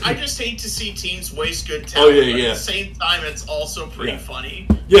just hate to see teams waste good talent. Oh yeah. At the same time, it's also pretty funny.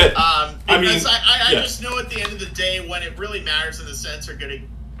 Yeah. Because I just know at the end of the day, when it really matters and the Sens are going to.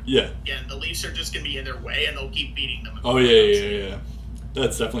 Yeah. Again, the Leafs are just going to be in their way, and they'll keep beating them. Oh yeah.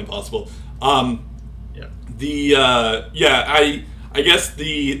 That's definitely possible. I guess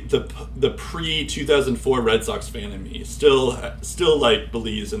the pre-2004 Red Sox fan in me still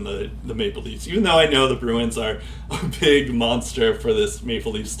believes in the Maple Leafs, even though I know the Bruins are a big monster for this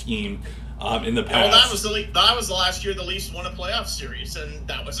Maple Leafs team in the past. Well, that was the last year the Leafs won a playoff series, and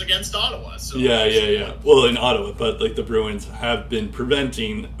that was against Ottawa. So yeah. Well, in Ottawa, but the Bruins have been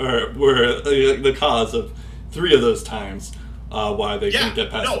preventing, or were the cause of 3 of those times. Why they couldn't get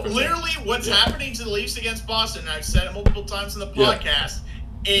past the first literally round. What's happening to the Leafs against Boston, and I've said it multiple times in the podcast,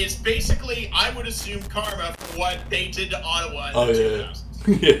 is basically, I would assume, karma for what they did to Ottawa in the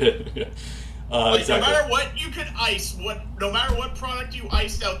 2000s. Yeah. No Exactly. matter what you could ice, no matter what product you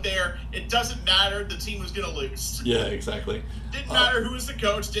iced out there, it doesn't matter, the team was going to lose. Yeah, exactly. Didn't matter who was the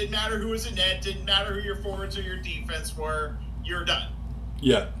coach, didn't matter who was in net, didn't matter who your forwards or your defense were, you're done.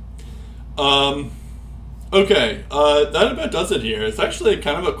 Yeah. Okay, that about does it here. It's actually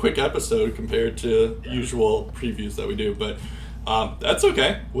kind of a quick episode compared to usual previews that we do, but that's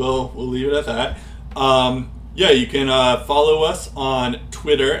okay. We'll leave it at that. You can follow us on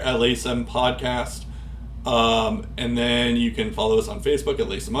Twitter at LaceM Podcast, and then you can follow us on Facebook at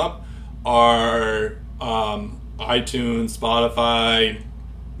LaceM Up. Our iTunes, Spotify.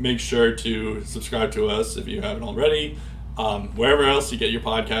 Make sure to subscribe to us if you haven't already. Wherever else you get your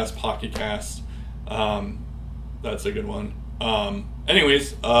podcast, Pocket Cast. That's a good one.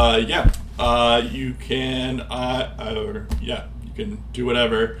 Anyways, you can do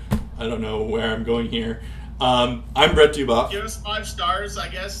whatever. I don't know where I'm going here. I'm Brett Duboff. Give us 5 stars, I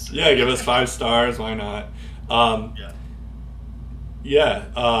guess. Yeah, give us 5 stars. Why not? So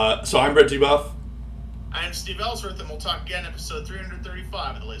I'm Brett Duboff. I am Steve Ellsworth, and we'll talk again episode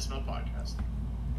 335 of the LaceM Up Podcast.